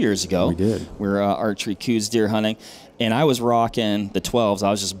hunting 2 years ago. We did. We're archery coos deer hunting, and I was rocking the 12s. I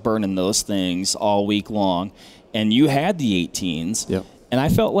was just burning those things all week long, and you had the 18s. Yep. And I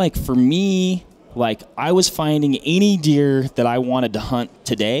felt like for me, like I was finding any deer that I wanted to hunt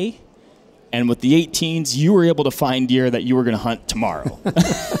today And with the 18s, you were able to find deer that you were going to hunt tomorrow.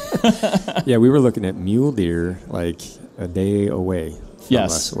 Yeah, we were looking at mule deer like a day away from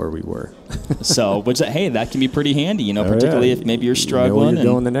us where we were. So, hey, that can be pretty handy, you know, particularly if maybe you're struggling. You know where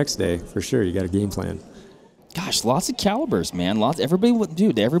you're going the next day, for sure. You got a game plan. Gosh, lots of calibers, man. Everybody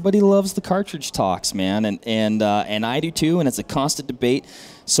loves the cartridge talks, man, and I do too. And it's a constant debate.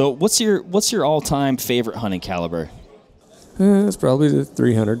 So, what's your all-time favorite hunting caliber? It's probably the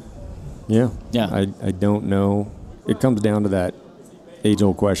 300. Yeah. Yeah. I don't know. It comes down to that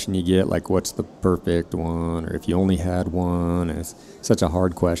age-old question you get, like, what's the perfect one, or if you only had one. And it's such a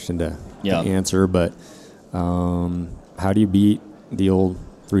hard question to answer. But how do you beat the old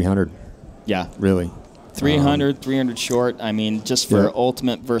 300? Yeah. Really. 300 short. I mean, just for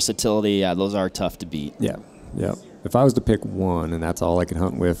ultimate versatility, those are tough to beat. Yeah. If I was to pick one, and that's all I could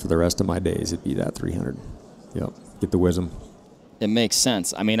hunt with for the rest of my days, it'd be that 300. Yep. Get the wisdom. It makes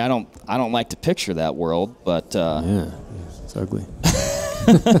sense. I mean, I don't like to picture that world, but yeah, it's ugly.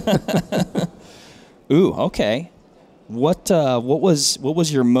 Ooh, okay. What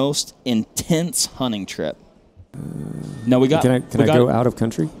was your most intense hunting trip? No, we got. Can I go out of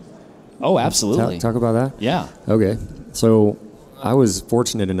country? Oh, absolutely. Talk about that? Yeah. Okay. So I was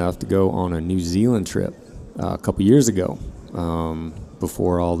fortunate enough to go on a New Zealand trip a couple years ago,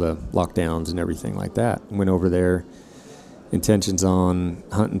 before all the lockdowns and everything like that. Went over there, intentions on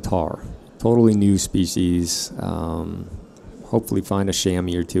hunting tar, totally new species. Hopefully find a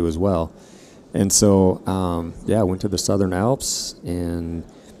chamois or two as well. And so, I went to the Southern Alps and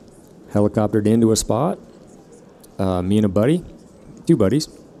helicoptered into a spot. Me and a buddy, two buddies.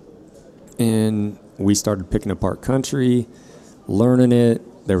 And we started picking apart country, learning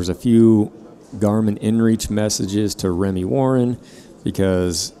it. There was a few Garmin inReach messages to Remy Warren,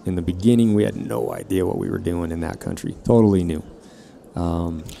 because in the beginning we had no idea what we were doing in that country. Totally new.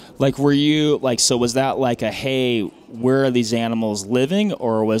 So was that like a, hey, where are these animals living,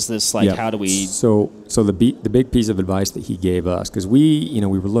 or was this like, how do we? So the big piece of advice that he gave us, because we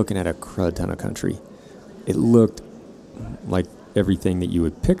were looking at a crud ton of country. It looked like everything that you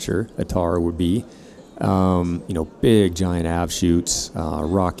would picture a tar would be, big giant ave shoots,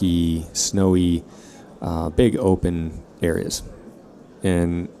 rocky, snowy, big open areas,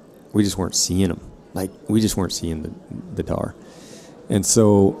 and we just weren't seeing them. We just weren't seeing the tar. And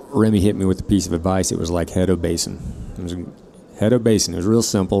so Remy hit me with a piece of advice. It was like head of basin. It was real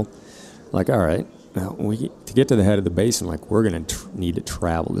simple. Like, all right, now to get to the head of the basin, we're going to need to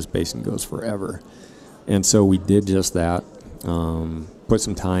travel. This basin goes forever. And so we did just that. Put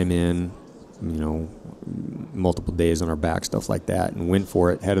some time in, multiple days on our back, stuff like that, and went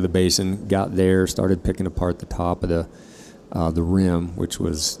for it. Head of the basin, got there, started picking apart the top of the rim, which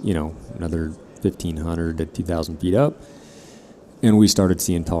was, another 1,500 to 2,000 feet up. And we started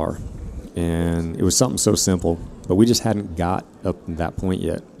seeing tar. And it was something so simple, but we just hadn't got up to that point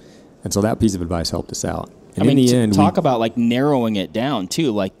yet. And so that piece of advice helped us out. And in the end, talk about narrowing it down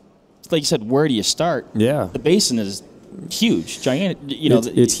too. Like you said, where do you start? Yeah. The basin is huge, gigantic.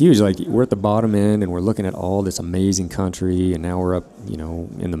 It's huge. We're at the bottom end, and we're looking at all this amazing country, and now we're up,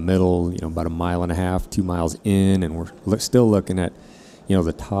 in the middle, about 1.5 miles, 2 miles in, and we're still looking at,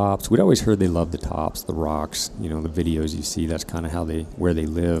 the tops. We'd always heard they love the tops, the rocks, the videos you see. That's kind of where they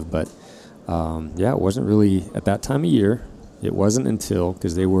live. But it wasn't really at that time of year. It wasn't until,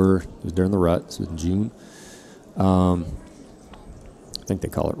 because it was during the rut, so in June. I think they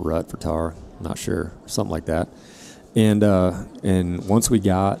call it rut for tar. I'm not sure, something like that. And once we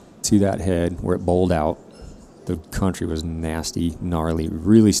got to that head where it bowled out, the country was nasty, gnarly,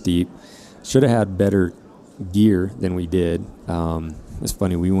 really steep. Should have had better gear than we did. It's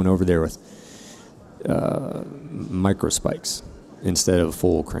funny, we went over there with micro spikes instead of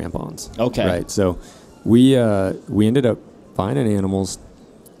full crampons. Okay. Right. So we ended up finding animals,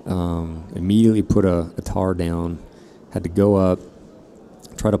 immediately put a tar down, had to go up,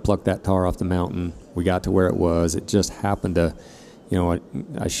 try to pluck that tar off the mountain. We got to where it was. It just happened to,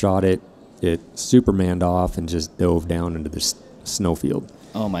 I shot it. It supermaned off and just dove down into the snowfield.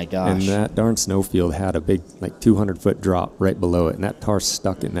 Oh, my gosh. And that darn snowfield had a big, 200-foot drop right below it. And that tar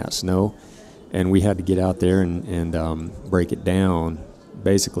stuck in that snow. And we had to get out there and break it down,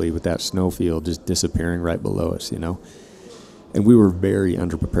 basically with that snowfield just disappearing right below us, And we were very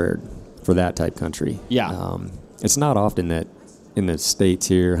underprepared for that type country. Yeah. It's not often that in the States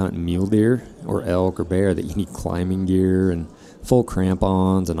here hunting mule deer or elk or bear that you need climbing gear and full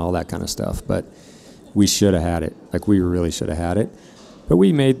crampons and all that kind of stuff. But we should have had it. We really should have had it. But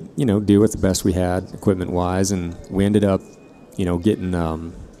we made, do with the best we had equipment-wise, and we ended up, getting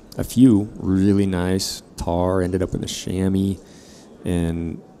a few really nice tar, ended up in the chamois,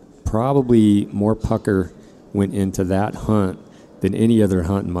 and probably more pucker went into that hunt than any other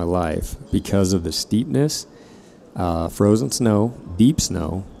hunt in my life because of the steepness, frozen snow, deep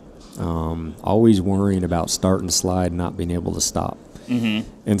snow, always worrying about starting to slide and not being able to stop. Mm-hmm.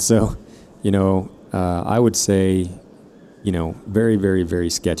 And so, I would say, very, very, very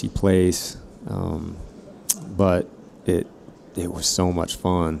sketchy place, but it was so much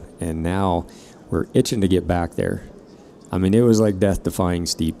fun. And now we're itching to get back there. I mean, it was like death-defying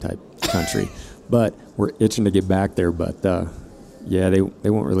steep type country, but we're itching to get back there. But they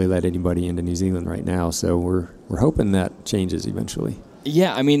won't really let anybody into New Zealand right now, so we're hoping that changes eventually.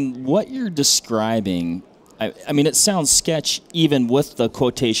 Yeah, I mean, what you're describing, I mean, it sounds sketch even with the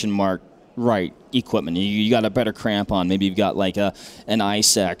quotation mark right equipment. You got a better crampon. Maybe you've got like an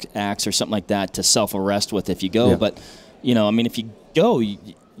ice axe or something like that to self-arrest with if you go. Yeah. But, I mean, if you go,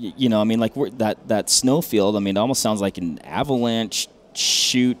 I mean, like that snowfield, I mean, it almost sounds like an avalanche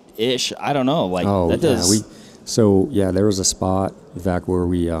shoot-ish. I don't know. Like, that does... there was a spot, in fact, where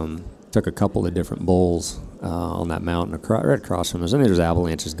we took a couple of different bowls on that mountain right across from us, and there's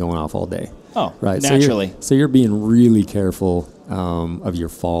avalanches going off all day. Oh, right. Naturally. So you're being really careful of your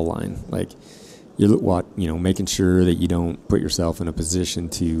fall line. Like, you're making sure that you don't put yourself in a position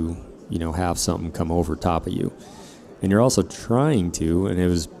to, have something come over top of you. And you're also trying to, and it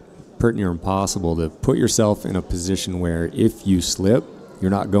was pretty near impossible to put yourself in a position where if you slip,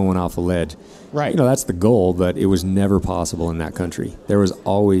 you're not going off a ledge. Right. That's the goal, but it was never possible in that country. There was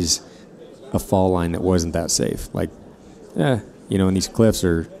always a fall line that wasn't that safe. Like, and these cliffs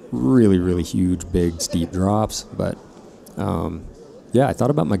are really, really huge, big, steep drops. But, I thought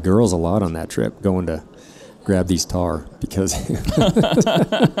about my girls a lot on that trip, going to grab these tar, because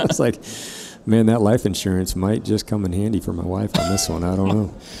it's like, man, that life insurance might just come in handy for my wife on this one. I don't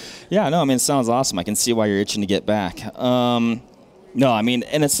know. Yeah, no, I mean, it sounds awesome. I can see why you're itching to get back. No, I mean,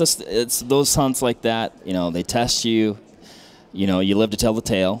 and it's those hunts like that, they test you, you live to tell the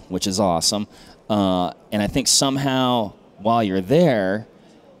tale, which is awesome. And I think somehow while you're there,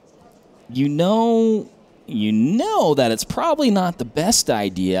 you know that it's probably not the best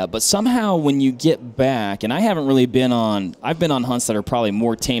idea, but somehow when you get back, and I've been on hunts that are probably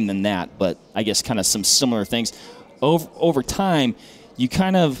more tame than that, but I guess kind of some similar things. Over time, you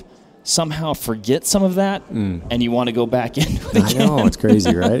kind of somehow forget some of that, and you want to go back into it again. I know, it's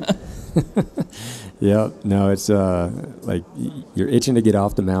crazy, right? Yeah, no, it's like you're itching to get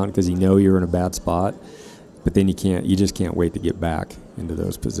off the mountain because you're in a bad spot, but then you just can't wait to get back into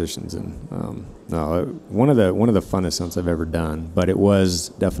those positions. And no, one of the funnest hunts I've ever done, but it was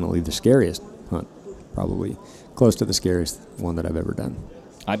definitely the scariest hunt, probably close to the scariest one that I've ever done.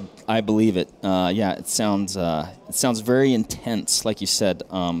 I believe it. It sounds very intense, like you said.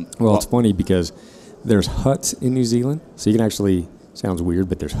 Well, it's funny because there's huts in New Zealand, so you can actually, sounds weird,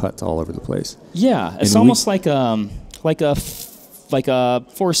 but there's huts all over the place. Yeah, it's almost like a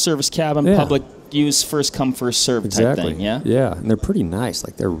Forest Service cabin, public use, first come first serve type thing. Yeah, yeah, and they're pretty nice.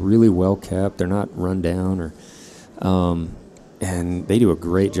 Like, they're really well kept. They're not run down and they do a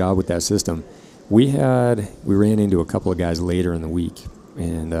great job with that system. We ran into a couple of guys later in the week,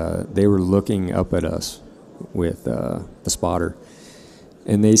 and they were looking up at us with the spotter,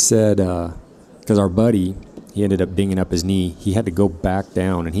 and they said, because our buddy, he ended up dinging up his knee, he had to go back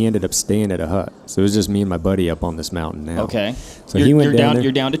down, and he ended up staying at a hut. So it was just me and my buddy up on this mountain now. Okay. So he went down there.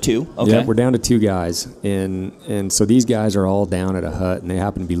 You're down to two. Okay. Yeah, we're down to two guys, and so these guys are all down at a hut, and they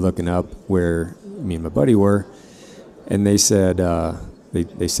happen to be looking up where me and my buddy were, and they said,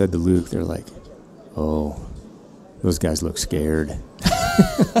 they said to Luke, they're like, "Oh, those guys look scared."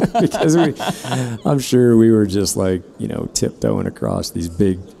 Because I'm sure we were just like, tiptoeing across these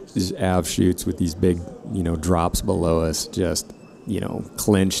av chutes with these big, drops below us, just,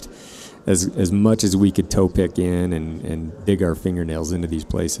 clenched as much as we could toe pick in and dig our fingernails into these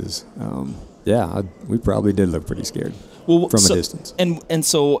places. We probably did look pretty scared from a distance. And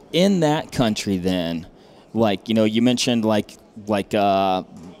so in that country then, like, you mentioned like a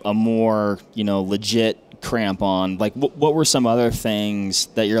more, legit crampon. Like, what were some other things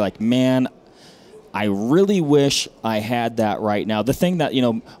that you're like, man, I really wish I had that right now? The thing that,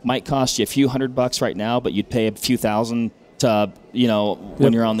 might cost you a few $100 right now, but you'd pay a few thousand to,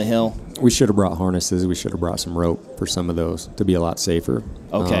 when you're on the hill. We should have brought harnesses. We should have brought some rope for some of those to be a lot safer.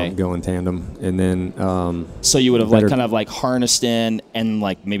 Okay. Go in tandem. And then... so you would have kind of harnessed in and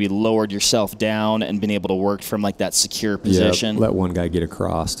maybe lowered yourself down and been able to work from that secure position? Yeah, let one guy get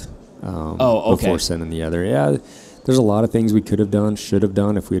across. Okay. Before sending the other. Yeah, there's a lot of things we could have done, should have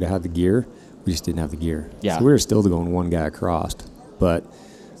done if we'd had the gear. We just didn't have the gear. Yeah. So we were still going one guy across. But,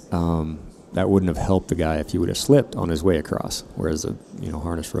 that wouldn't have helped the guy if he would have slipped on his way across, whereas a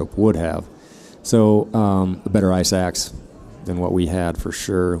harness rope would have. So a better ice axe than what we had for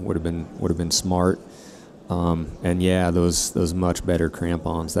sure would have been smart. And yeah, those much better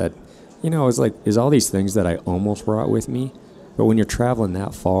crampons that, is all these things that I almost brought with me. But when you're traveling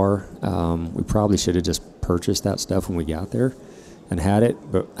that far, we probably should have just purchased that stuff when we got there and had it.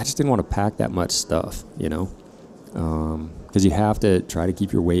 But I just didn't want to pack that much stuff, because you have to try to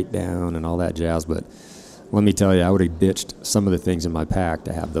keep your weight down and all that jazz. But let me tell you, I would have ditched some of the things in my pack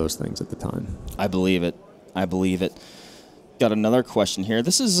to have those things at the time. I believe it. Got another question here.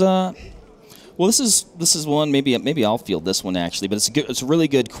 This is this is one. Maybe I'll field this one actually, but it's a really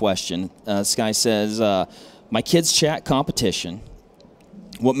good question. This guy says, my kids chat competition.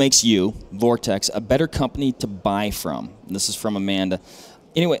 What makes you, Vortex, a better company to buy from? And this is from Amanda.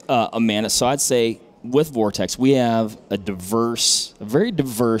 Anyway, Amanda. So I'd say with Vortex, we have a very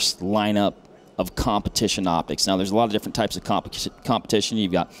diverse lineup of competition optics. Now, there's a lot of different types of competition.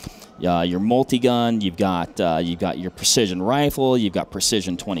 You've got your multi-gun, you've got your precision rifle, you've got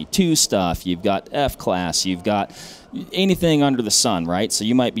precision 22 stuff, you've got F-class, you've got anything under the sun, right? So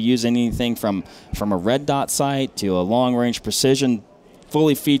you might be using anything from a red dot sight to a long-range precision,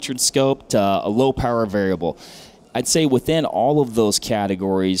 fully featured scope to a low-power variable. I'd say within all of those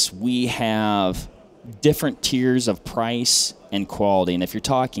categories, we have different tiers of price and quality. And if you're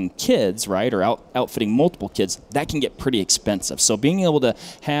talking kids, right, or outfitting multiple kids, that can get pretty expensive. So being able to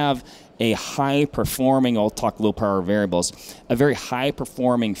have a high-performing, I'll talk low-power variables, a very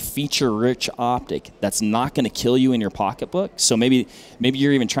high-performing, feature-rich optic that's not going to kill you in your pocketbook. So maybe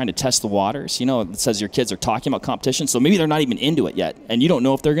you're even trying to test the waters. It says your kids are talking about competition, so maybe they're not even into it yet, and you don't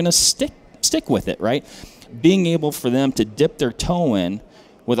know if they're going to stick with it, right? Being able for them to dip their toe in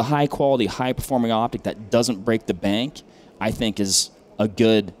with a high-quality, high-performing optic that doesn't break the bank, I think is a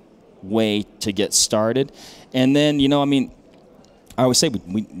good way to get started. And then, I always say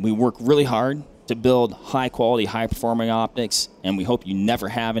we work really hard to build high-quality, high-performing optics, and we hope you never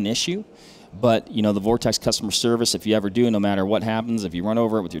have an issue. But, the Vortex customer service, if you ever do, no matter what happens, if you run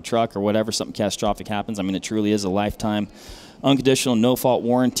over it with your truck or whatever, something catastrophic happens, it truly is a lifetime, unconditional, no-fault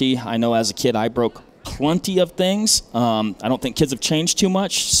warranty. I know as a kid I broke plenty of things. I don't think kids have changed too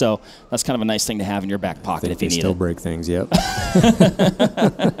much, so that's kind of a nice thing to have in your back pocket if you need it. They still break things, yep.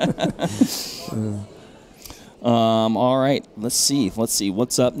 All right, let's see.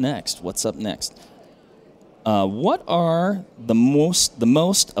 What's up next? What are the most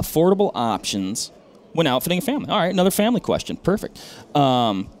affordable options when outfitting a family? All right, another family question. Perfect.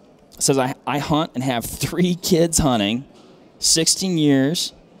 Says I hunt and have 3 kids hunting, 16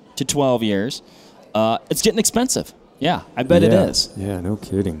 years to 12 years. It's getting expensive. Yeah, I bet it is. Yeah, no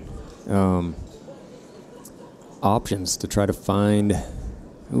kidding. Options to try to find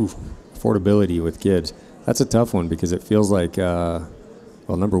affordability with kids. That's a tough one because it feels like,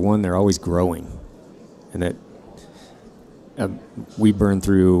 number one, they're always growing. And that we burn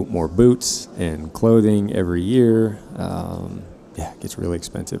through more boots and clothing every year. It gets really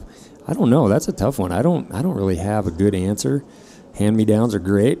expensive. I don't know. That's a tough one. I don't really have a good answer. Hand-me-downs are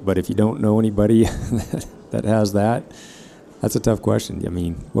great, but if you don't know anybody that has that, that's a tough question.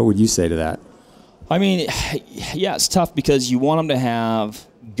 What would you say to that? It's tough because you want them to have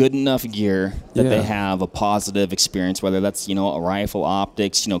good enough gear that they have a positive experience, whether that's, a rifle,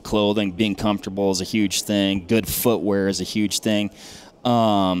 optics, clothing, being comfortable is a huge thing. Good footwear is a huge thing.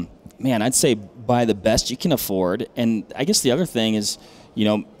 I'd say buy the best you can afford. And I guess the other thing is,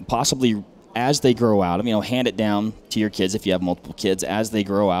 possibly as they grow out of, hand it down to your kids if you have multiple kids. As they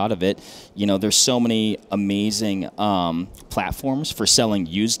grow out of it, there's so many amazing platforms for selling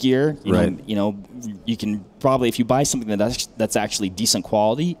used gear. You can probably, if you buy something that's actually decent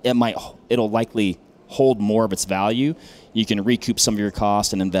quality, it'll likely hold more of its value. You can recoup some of your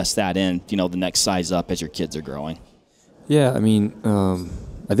cost and invest that in, the next size up as your kids are growing. Yeah,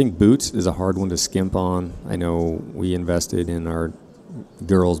 I think boots is a hard one to skimp on. I know we invested in our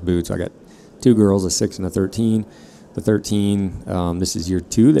girls' boots. I got 2 girls, a 6 and a 13. The 13, this is year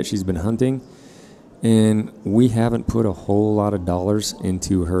 2 that she's been hunting, and we haven't put a whole lot of dollars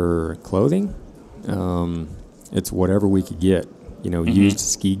into her clothing. It's whatever we could get. Used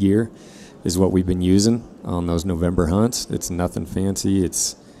ski gear is what we've been using on those November hunts. It's nothing fancy.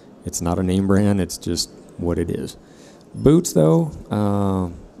 It's not a name brand. It's just what it is. Boots, though,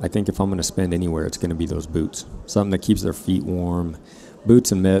 I think if I'm going to spend anywhere, it's going to be those boots. Something that keeps their feet warm.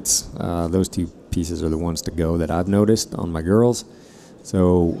 Boots and mitts, those 2 pieces are the ones to go that I've noticed on my girls.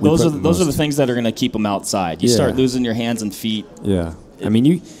 So those are the things that are going to keep them outside. You start losing your hands and feet. Yeah,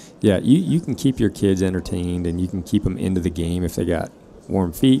 you can keep your kids entertained and you can keep them into the game if they got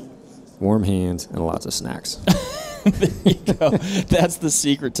warm feet, warm hands, and lots of snacks. There you go. That's the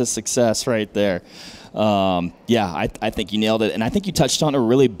secret to success right there. I think you nailed it. And I think you touched on a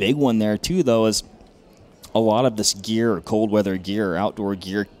really big one there, too, though, is a lot of this gear, or cold weather gear, or outdoor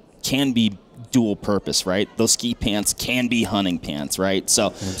gear, can be dual purpose, right? Those ski pants can be hunting pants, right? So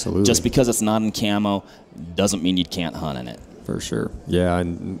absolutely. Just because it's not in camo doesn't mean you can't hunt in it. For sure. Yeah,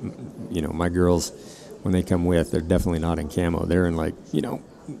 and, my girls, when they come with, they're definitely not in camo. They're in,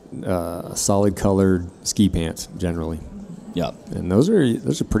 solid colored ski pants, generally. Yep. And those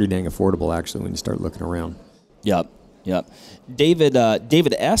are pretty dang affordable, actually, when you start looking around. Yep. David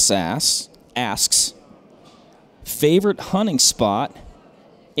S. asks, favorite hunting spot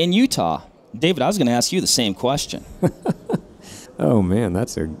in Utah? David, I was going to ask you the same question. Oh, man,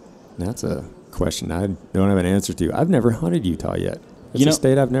 that's a question I don't have an answer to. I've never hunted Utah yet. It's a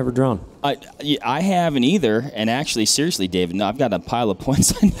state I've never drawn. I haven't either, and actually, seriously, David, no, I've got a pile of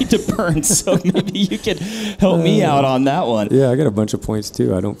points I need to burn, so maybe you could help me out on that one. Yeah, I got a bunch of points,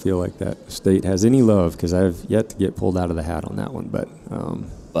 too. I don't feel like that state has any love because I've yet to get pulled out of the hat on that one.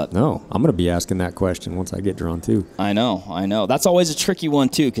 But no, I'm going to be asking that question once I get drawn, too. I know. That's always a tricky one,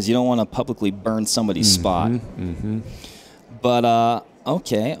 too, because you don't want to publicly burn somebody's spot. Mm-hmm. But,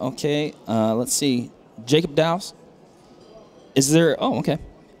 okay. Let's see. Jacob Dowse? Is there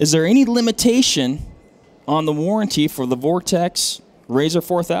any limitation on the warranty for the Vortex Razor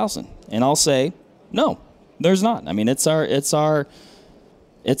 4000? And I'll say, no, there's not. I mean, it's our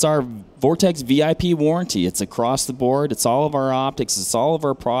Vortex VIP warranty. It's across the board. It's all of our optics. It's all of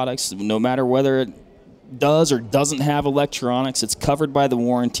our products. No matter whether it does or doesn't have electronics, it's covered by the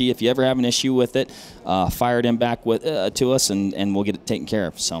warranty. If you ever have an issue with it, fire it in back to us, and we'll get it taken care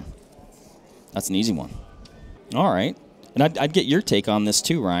of. So that's an easy one. All right. And I'd get your take on this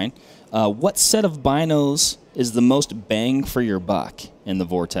too, Ryan. What set of binos is the most bang for your buck in the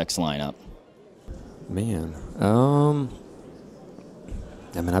Vortex lineup? Man,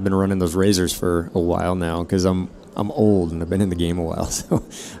 I've been running those razors for a while now because I'm old and I've been in the game a while. So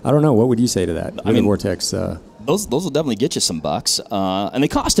I don't know. What would you say to that? I mean, Vortex. Those will definitely get you some bucks, and they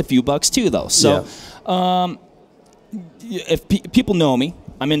cost a few bucks too, though. So, if people know me,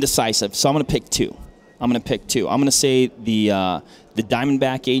 I'm indecisive. So I'm going to pick two. I'm going to say the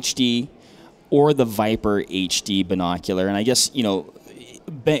Diamondback HD or the Viper HD binocular. And I guess,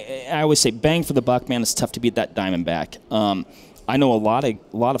 I always say bang for the buck, man. It's tough to beat that Diamondback. I know a lot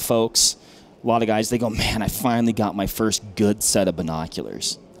of folks, a lot of guys, they go, man, I finally got my first good set of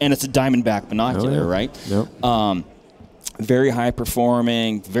binoculars. And it's a Diamondback binocular, right? Yep. Very high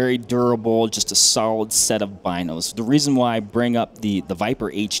performing, very durable, just a solid set of binos. The reason why I bring up the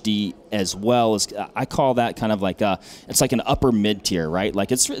Viper HD as well is I call that kind of like it's like an upper mid tier, right?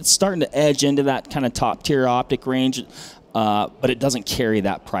 Like it's starting to edge into that kind of top tier optic range, but it doesn't carry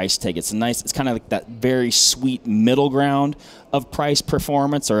that price tag. It's it's kind of like that very sweet middle ground of price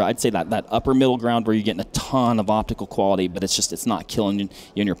performance, or I'd say that upper middle ground where you're getting a ton of optical quality, but it's not killing you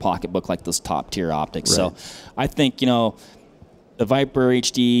in your pocketbook like those top tier optics. Right. So I think, the Viper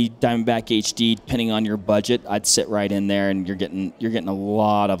HD, Diamondback HD, depending on your budget, I'd sit right in there, and you're getting a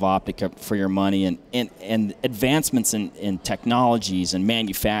lot of optic for your money, and advancements in technologies and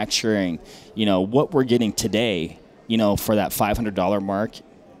manufacturing. What we're getting today, for that $500 mark,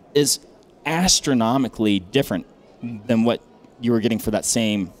 is astronomically different than what you were getting for that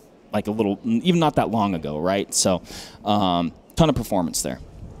same, even not that long ago, right? So, ton of performance there.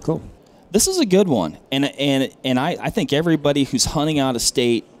 Cool. This is a good one, and I think everybody who's hunting out of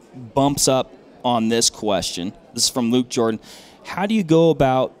state bumps up on this question. This is from Luke Jordan. How do you go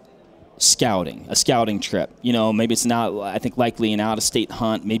about a scouting trip? Maybe it's not, I think, likely an out-of-state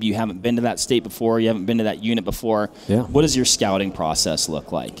hunt. Maybe you haven't been to that state before. You haven't been to that unit before. Yeah. What does your scouting process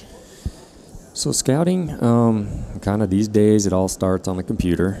look like? So scouting, kind of these days, it all starts on the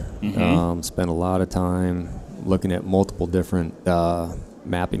computer. Mm-hmm. Spend a lot of time looking at multiple different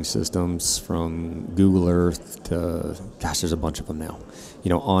mapping systems, from Google Earth to, there's a bunch of them now.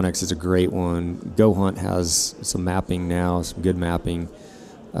 Onyx is a great one. Go Hunt has some mapping now, some good mapping.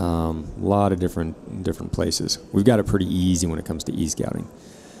 A lot of different places. We've got it pretty easy when it comes to e-scouting.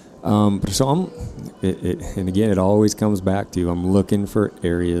 And again, it always comes back to I'm looking for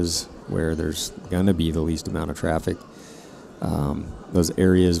areas where there's going to be the least amount of traffic. Those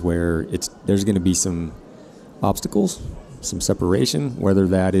areas where there's going to be some obstacles, some separation, whether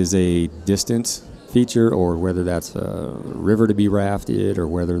that is a distance feature or whether that's a river to be rafted or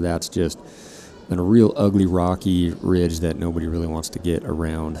whether that's just a real ugly rocky ridge that nobody really wants to get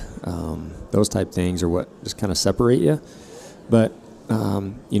around. Those type things are what just kind of separate you. But,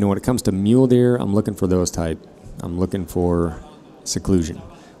 when it comes to mule deer, I'm looking for those type. I'm looking for seclusion,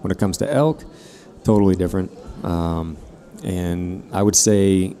 When it comes to elk, totally different. And I would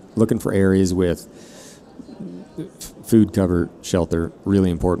say looking for areas with food cover, shelter,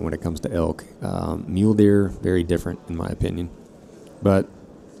 really important when it comes to elk. Mule deer, very different in my opinion. But,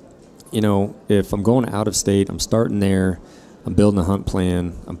 you know, if I'm going out of state, I'm starting there, I'm building a hunt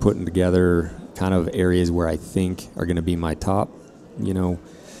plan, I'm putting together kind of areas where I think are going to be my top, you know,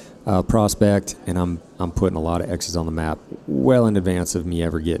 prospect, and I'm putting a lot of X's on the map well in advance of me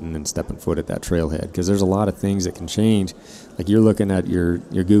ever getting and stepping foot at that trailhead, because there's a lot of things that can change. Like you're looking at your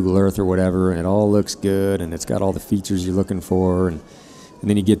Google Earth or whatever, and it all looks good, and it's got all the features you're looking for, and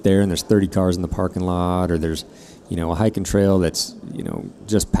then you get there and there's 30 cars in the parking lot, or there's, you know, a hiking trail that's, you know,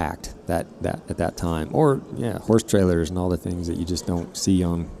 just packed that at that time, or horse trailers and all the things that you just don't see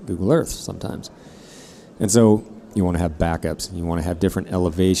on Google Earth sometimes. And so you want to have backups. You want to have different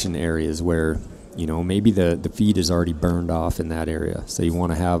elevation areas where, you know, maybe the feed is already burned off in that area. So you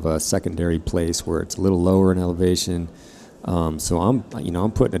want to have a secondary place where it's a little lower in elevation. So I'm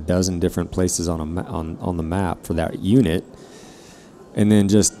putting a dozen different places on the map for that unit, and then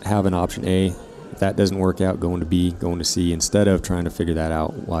just have an option A. If that doesn't work out, going to B, going to C, instead of trying to figure that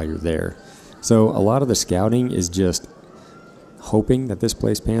out while you're there. So a lot of the scouting is just hoping that this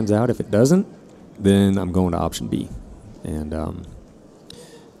place pans out. If it doesn't, then I'm going to option B. And,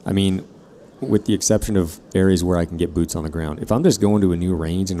 I mean, with the exception of areas where I can get boots on the ground. If I'm just going to a new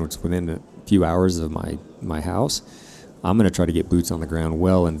range and it's within a few hours of my house, I'm going to try to get boots on the ground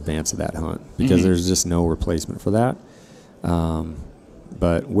well in advance of that hunt, because there's just no replacement for that.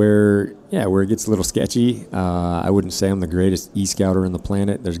 But where it gets a little sketchy, I wouldn't say I'm the greatest e-scouter on the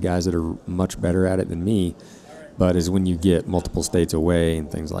planet. There's guys that are much better at it than me, but is when you get multiple states away and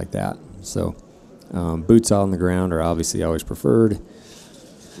things like that. So boots on the ground are obviously always preferred,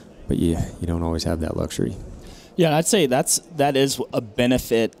 but you don't always have that luxury. Yeah, I'd say that is a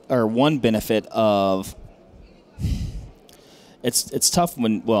benefit, or one benefit of. It's tough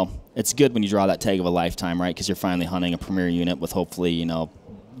when, well, it's good when you draw that tag of a lifetime, right? Because you're finally hunting a premier unit with hopefully, you know,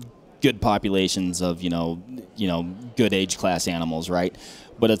 good populations of, you know, good age class animals, right?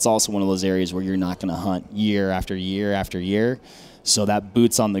 But it's also one of those areas where you're not going to hunt year after year after year. So that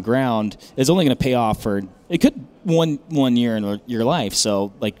boots on the ground is only going to pay off for, it could one year in your life.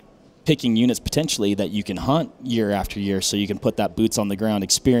 So like picking units potentially that you can hunt year after year, so you can put that boots on the ground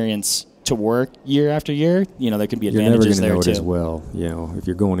experience to work year after year. You know, there can be advantages there too. You're never going to know it as well. You know, if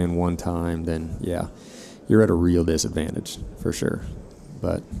you're going in one time, then you're at a real disadvantage for sure.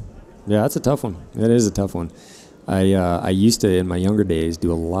 But yeah, that's a tough one. It is a tough one. I used to, in my younger days,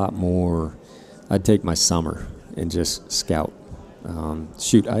 do a lot more. I'd take my summer and just scout.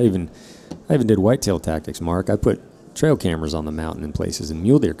 Shoot, I even did whitetail tactics, Mark. I put trail cameras on the mountain in places in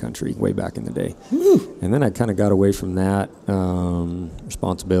mule deer country way back in the day. Woo. And then I kind of got away from that.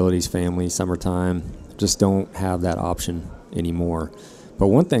 Responsibilities, family, summertime, just don't have that option anymore. But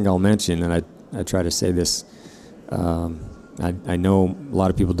one thing I'll mention, and I try to say this, I know a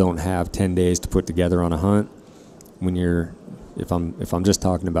lot of people don't have 10 days to put together on a hunt. If I'm just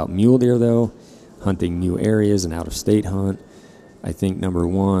talking about mule deer though, hunting new areas and out of state hunt, I think number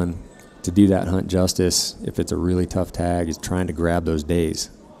one, to do that hunt justice, if it's a really tough tag, is trying to grab those days.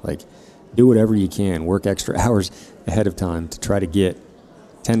 Like, do whatever you can. Work extra hours ahead of time to try to get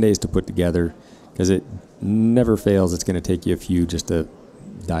 10 days to put together, because it never fails. It's going to take you a few just to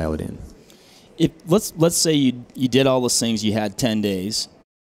dial it in. Let's say you did all those things, you had 10 days,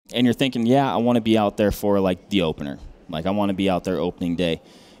 and you're thinking, I want to be out there for, like, the opener. Like, I want to be out there opening day.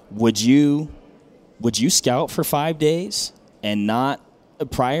 Would you scout for 5 days and not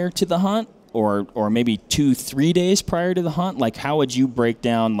prior to the hunt, or maybe 2-3 days prior to the hunt? Like, how would you break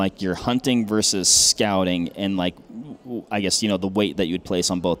down, like, your hunting versus scouting, and, like, I guess, the weight that you would place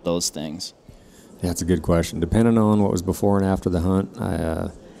on both those things? Yeah, that's a good question. Depending on what was before and after the hunt,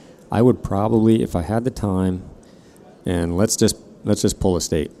 I would probably, if I had the time, and let's just pull a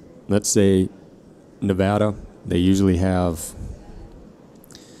state. Let's say Nevada. They usually have,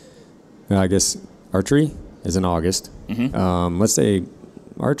 I guess, archery is in August. Mm-hmm. Let's say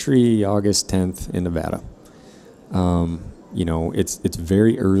archery August 10th in Nevada. It's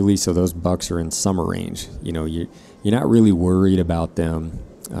very early, so those bucks are in summer range. You're not really worried about them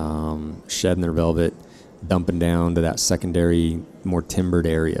shedding their velvet, dumping down to that secondary, more timbered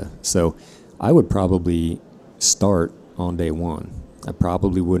area. So I would probably start on day one. I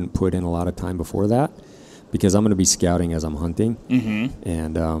probably wouldn't put in a lot of time before that, because I'm going to be scouting as I'm hunting. Mm-hmm.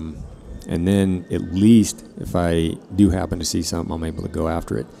 And then at least if I do happen to see something, I'm able to go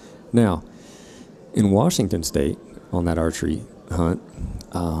after it. Now, in Washington State, on that archery hunt,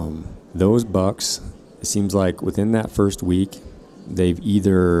 those bucks, it seems like within that first week, they've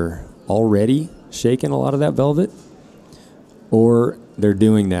either already shaken a lot of that velvet, or they're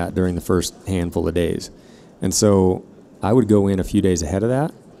doing that during the first handful of days. And so I would go in a few days ahead of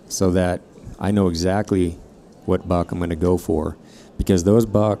that so that I know exactly what buck I'm going to go for, because those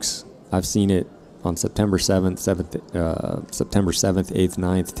bucks, I've seen it on September 7th, September 7th, 8th,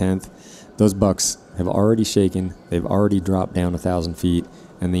 9th, 10th. Those bucks have already shaken. They've already dropped down 1,000 feet,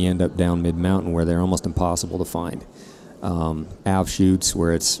 and they end up down mid-mountain where they're almost impossible to find. Av shoots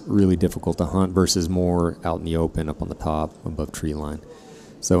where it's really difficult to hunt versus more out in the open up on the top above tree line.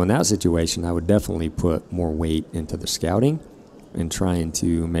 So in that situation, I would definitely put more weight into the scouting and trying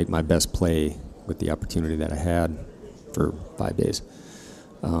to make my best play with the opportunity that I had for 5 days.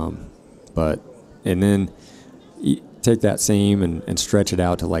 And then take that same and stretch it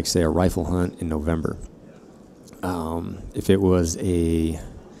out to, like, say, a rifle hunt in November. If it was a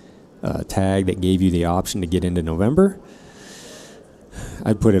tag that gave you the option to get into November,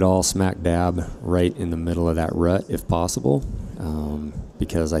 I'd put it all smack dab right in the middle of that rut if possible,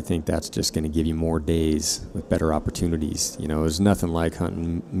 because I think that's just going to give you more days with better opportunities. You know, there's nothing like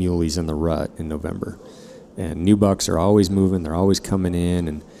hunting muleys in the rut in November. And new bucks are always moving, they're always coming in,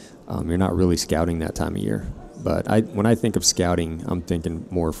 and you're not really scouting that time of year. But when I think of scouting, I'm thinking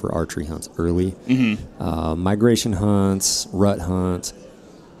more for archery hunts early. Mm-hmm. Migration hunts, rut hunts,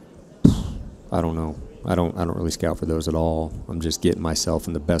 I don't know. I don't really scout for those at all. I'm just getting myself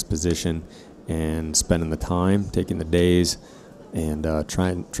in the best position and spending the time, taking the days, and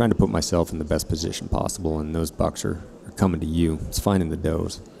trying to put myself in the best position possible. And those bucks are coming to you. It's finding the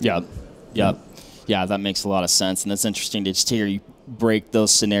does. Yeah, that makes a lot of sense. And it's interesting to just hear you break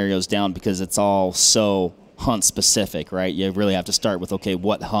those scenarios down, because it's all so hunt specific, right? You really have to start with, okay,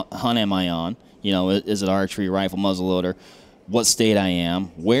 what hunt am I on? You know, is it archery, rifle, muzzleloader? What state I am,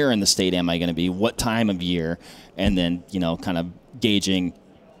 where in the state am I going to be, what time of year, and then, you know, kind of gauging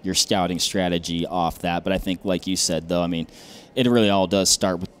your scouting strategy off that. But I think, like you said, though, I mean, it really all does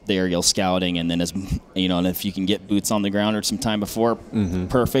start with the aerial scouting, and then, as you know, and if you can get boots on the ground or some time before, mm-hmm.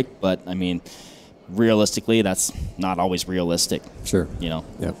 perfect. But I mean, realistically, that's not always realistic. Sure. You know.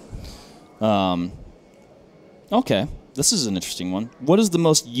 Yep. Okay, this is an interesting one. What is the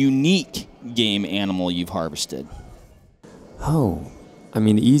most unique game animal you've harvested? Oh, I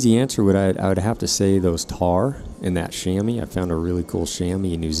mean, the easy answer I would have to say those tar in that chamois. I found a really cool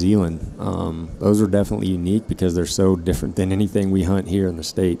chamois in New Zealand. Those are definitely unique because they're so different than anything we hunt here in the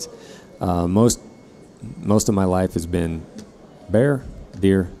States. Most of my life has been bear,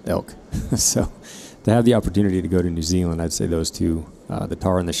 deer, elk. So to have the opportunity to go to New Zealand, I'd say those two, the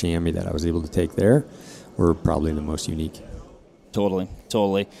tar and the chamois that I was able to take there, were probably the most unique. Totally.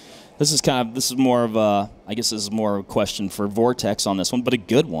 This is more of a, I guess this is more of a question for Vortex on this one, but a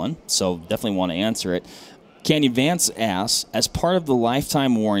good one, so definitely want to answer it. Candy Vance asks, as part of the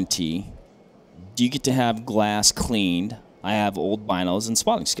lifetime warranty, do you get to have glass cleaned? I have old binos and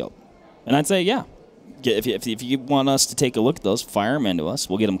spotting scope. And I'd say, yeah. If you want us to take a look at those, fire them into us.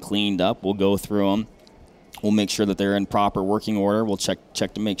 We'll get them cleaned up. We'll go through them. We'll make sure that they're in proper working order. We'll check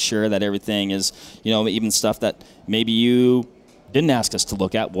to make sure that everything is, you know, even stuff that maybe you didn't ask us to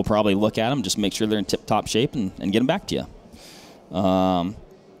look at. We'll probably look at them, just make sure they're in tip-top shape and get them back to you.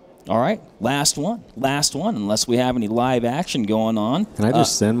 All right, last one, unless we have any live action going on. Can I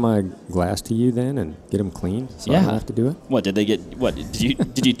just send my glass to you then and get them clean so I don't have to do it? What, did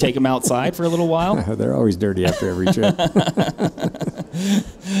you take them outside for a little while? They're always dirty after every trip.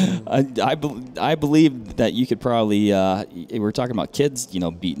 I believe that you could probably, we're talking about kids, you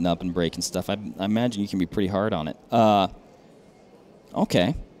know, beating up and breaking stuff. I imagine you can be pretty hard on it.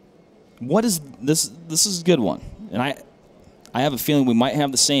 Okay. What is this? This is a good one. And I have a feeling we might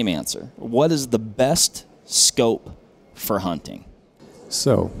have the same answer. What is the best scope for hunting?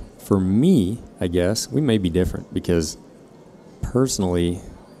 So, for me, I guess, we may be different because personally,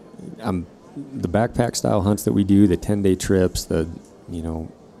 the backpack style hunts that we do, the 10-day trips, the, you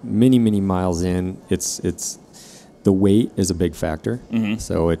know, many miles in, it's the weight is a big factor. Mm-hmm.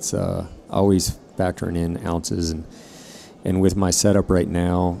 So it's always factoring in ounces, and with my setup right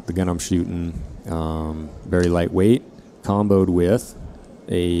now, the gun I'm shooting, very lightweight, comboed with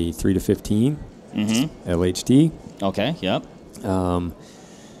a 3-15 mm-hmm. LHT. Okay, yep.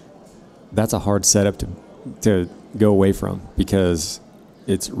 That's a hard setup to go away from because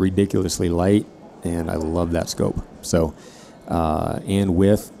it's ridiculously light, and I love that scope. So, and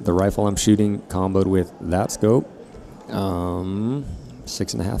with the rifle I'm shooting, comboed with that scope,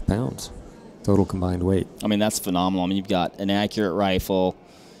 6.5 pounds total combined weight. I mean, that's phenomenal. I mean, you've got an accurate rifle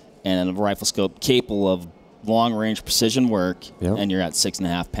and a rifle scope capable of long-range precision work, yep. and you're at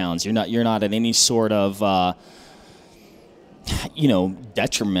 6.5 pounds. You're not at any sort of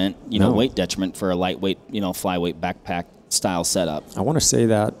detriment, weight detriment for a lightweight, flyweight backpack style setup. I want to say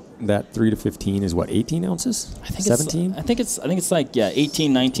that 3 to 15 is what, 18 ounces? I think 17? I think it's like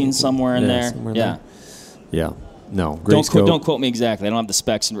 18, 19, somewhere in there. Somewhere in yeah. there. Yeah. No, great scope. Don't quote me exactly. I don't have the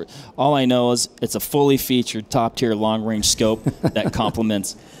specs. All I know is it's a fully featured top-tier long-range scope that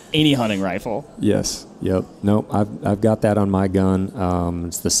complements any hunting rifle. Yes. Yep. Nope. I've got that on my gun.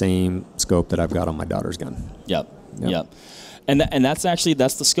 It's the same scope that I've got on my daughter's gun. Yep. And that's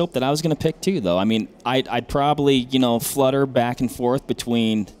the scope that I was going to pick too, though. I mean, I'd probably flutter back and forth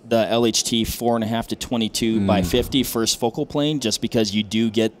between the LHT 4.5 to 22 by 50 first focal plane, just because you do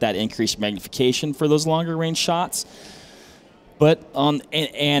get that increased magnification for those longer range shots. But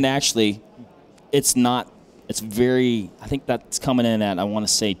actually, it's not. It's very. I think that's coming in at, I want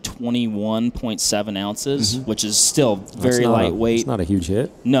to say, 21.7 ounces, which is still very lightweight. It's not a huge hit.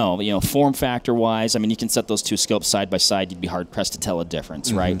 No, form factor wise, I mean, you can set those two scopes side by side. You'd be hard pressed to tell a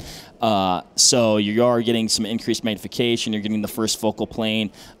difference, right? So you are getting some increased magnification. You're getting the first focal plane.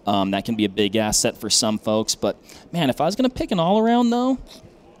 That can be a big asset for some folks. But man, if I was going to pick an all around though,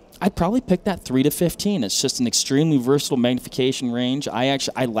 I'd probably pick that 3 to 15. It's just an extremely versatile magnification range. I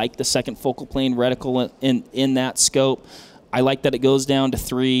like the second focal plane reticle in that scope. I like that it goes down to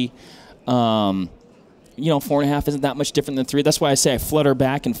 3. 4.5 isn't that much different than 3. That's why I say I flutter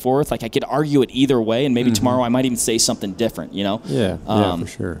back and forth. Like I could argue it either way, and maybe tomorrow I might even say something different. Yeah, for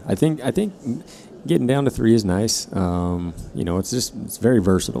sure. I think getting down to 3 is nice. It's very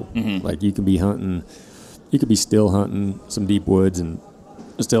versatile. Like you could be still hunting some deep woods and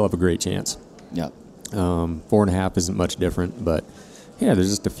still have a great chance. Yeah. 4.5 isn't much different, but yeah, there's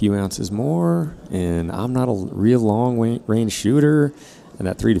just a few ounces more, and I'm not a real long range shooter, and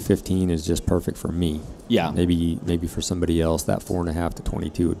that 3 to 15 is just perfect for me. Yeah. Maybe for somebody else, that 4.5 to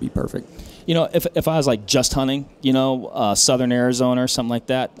 22 would be perfect. If I was like just hunting, southern Arizona or something like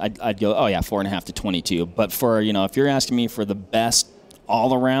that, I'd go, 4.5 to 22. But for if you're asking me for the best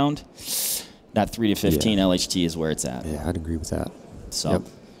all around, that 3 to 15 LHT is where it's at. Yeah, I'd agree with that. So,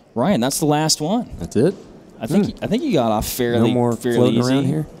 Ryan, that's the last one. That's it. I think you got off fairly floating easy. Around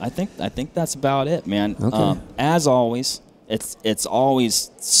here. I think that's about it, man. Okay. As always, it's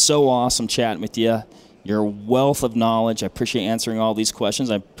always so awesome chatting with you. Your wealth of knowledge. I appreciate answering all these questions.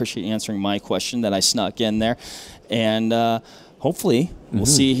 I appreciate answering my question that I snuck in there, and hopefully we'll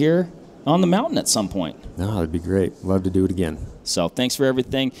see you here on the mountain at some point. No, that'd be great. Love to do it again. So thanks for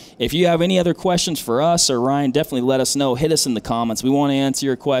everything. If you have any other questions for us or Ryan, definitely let us know. Hit us in the comments. We want to answer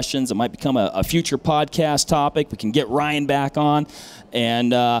your questions. It might become a future podcast topic. We can get Ryan back on.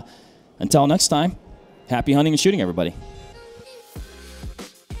 And until next time, happy hunting and shooting, everybody.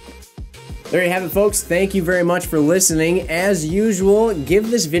 There you have it, folks. Thank you very much for listening. As usual, give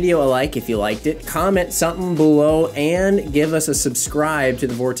this video a like if you liked it, comment something below, and give us a subscribe to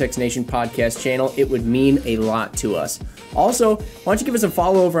the Vortex Nation podcast channel. It would mean a lot to us. Also, why don't you give us a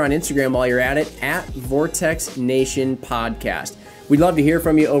follow over on Instagram while you're at it, at Vortex Nation Podcast. We'd love to hear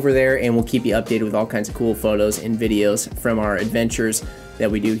from you over there, and we'll keep you updated with all kinds of cool photos and videos from our adventures that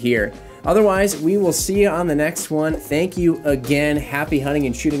we do here. Otherwise, we will see you on the next one. Thank you again. Happy hunting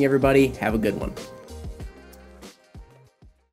and shooting, everybody. Have a good one.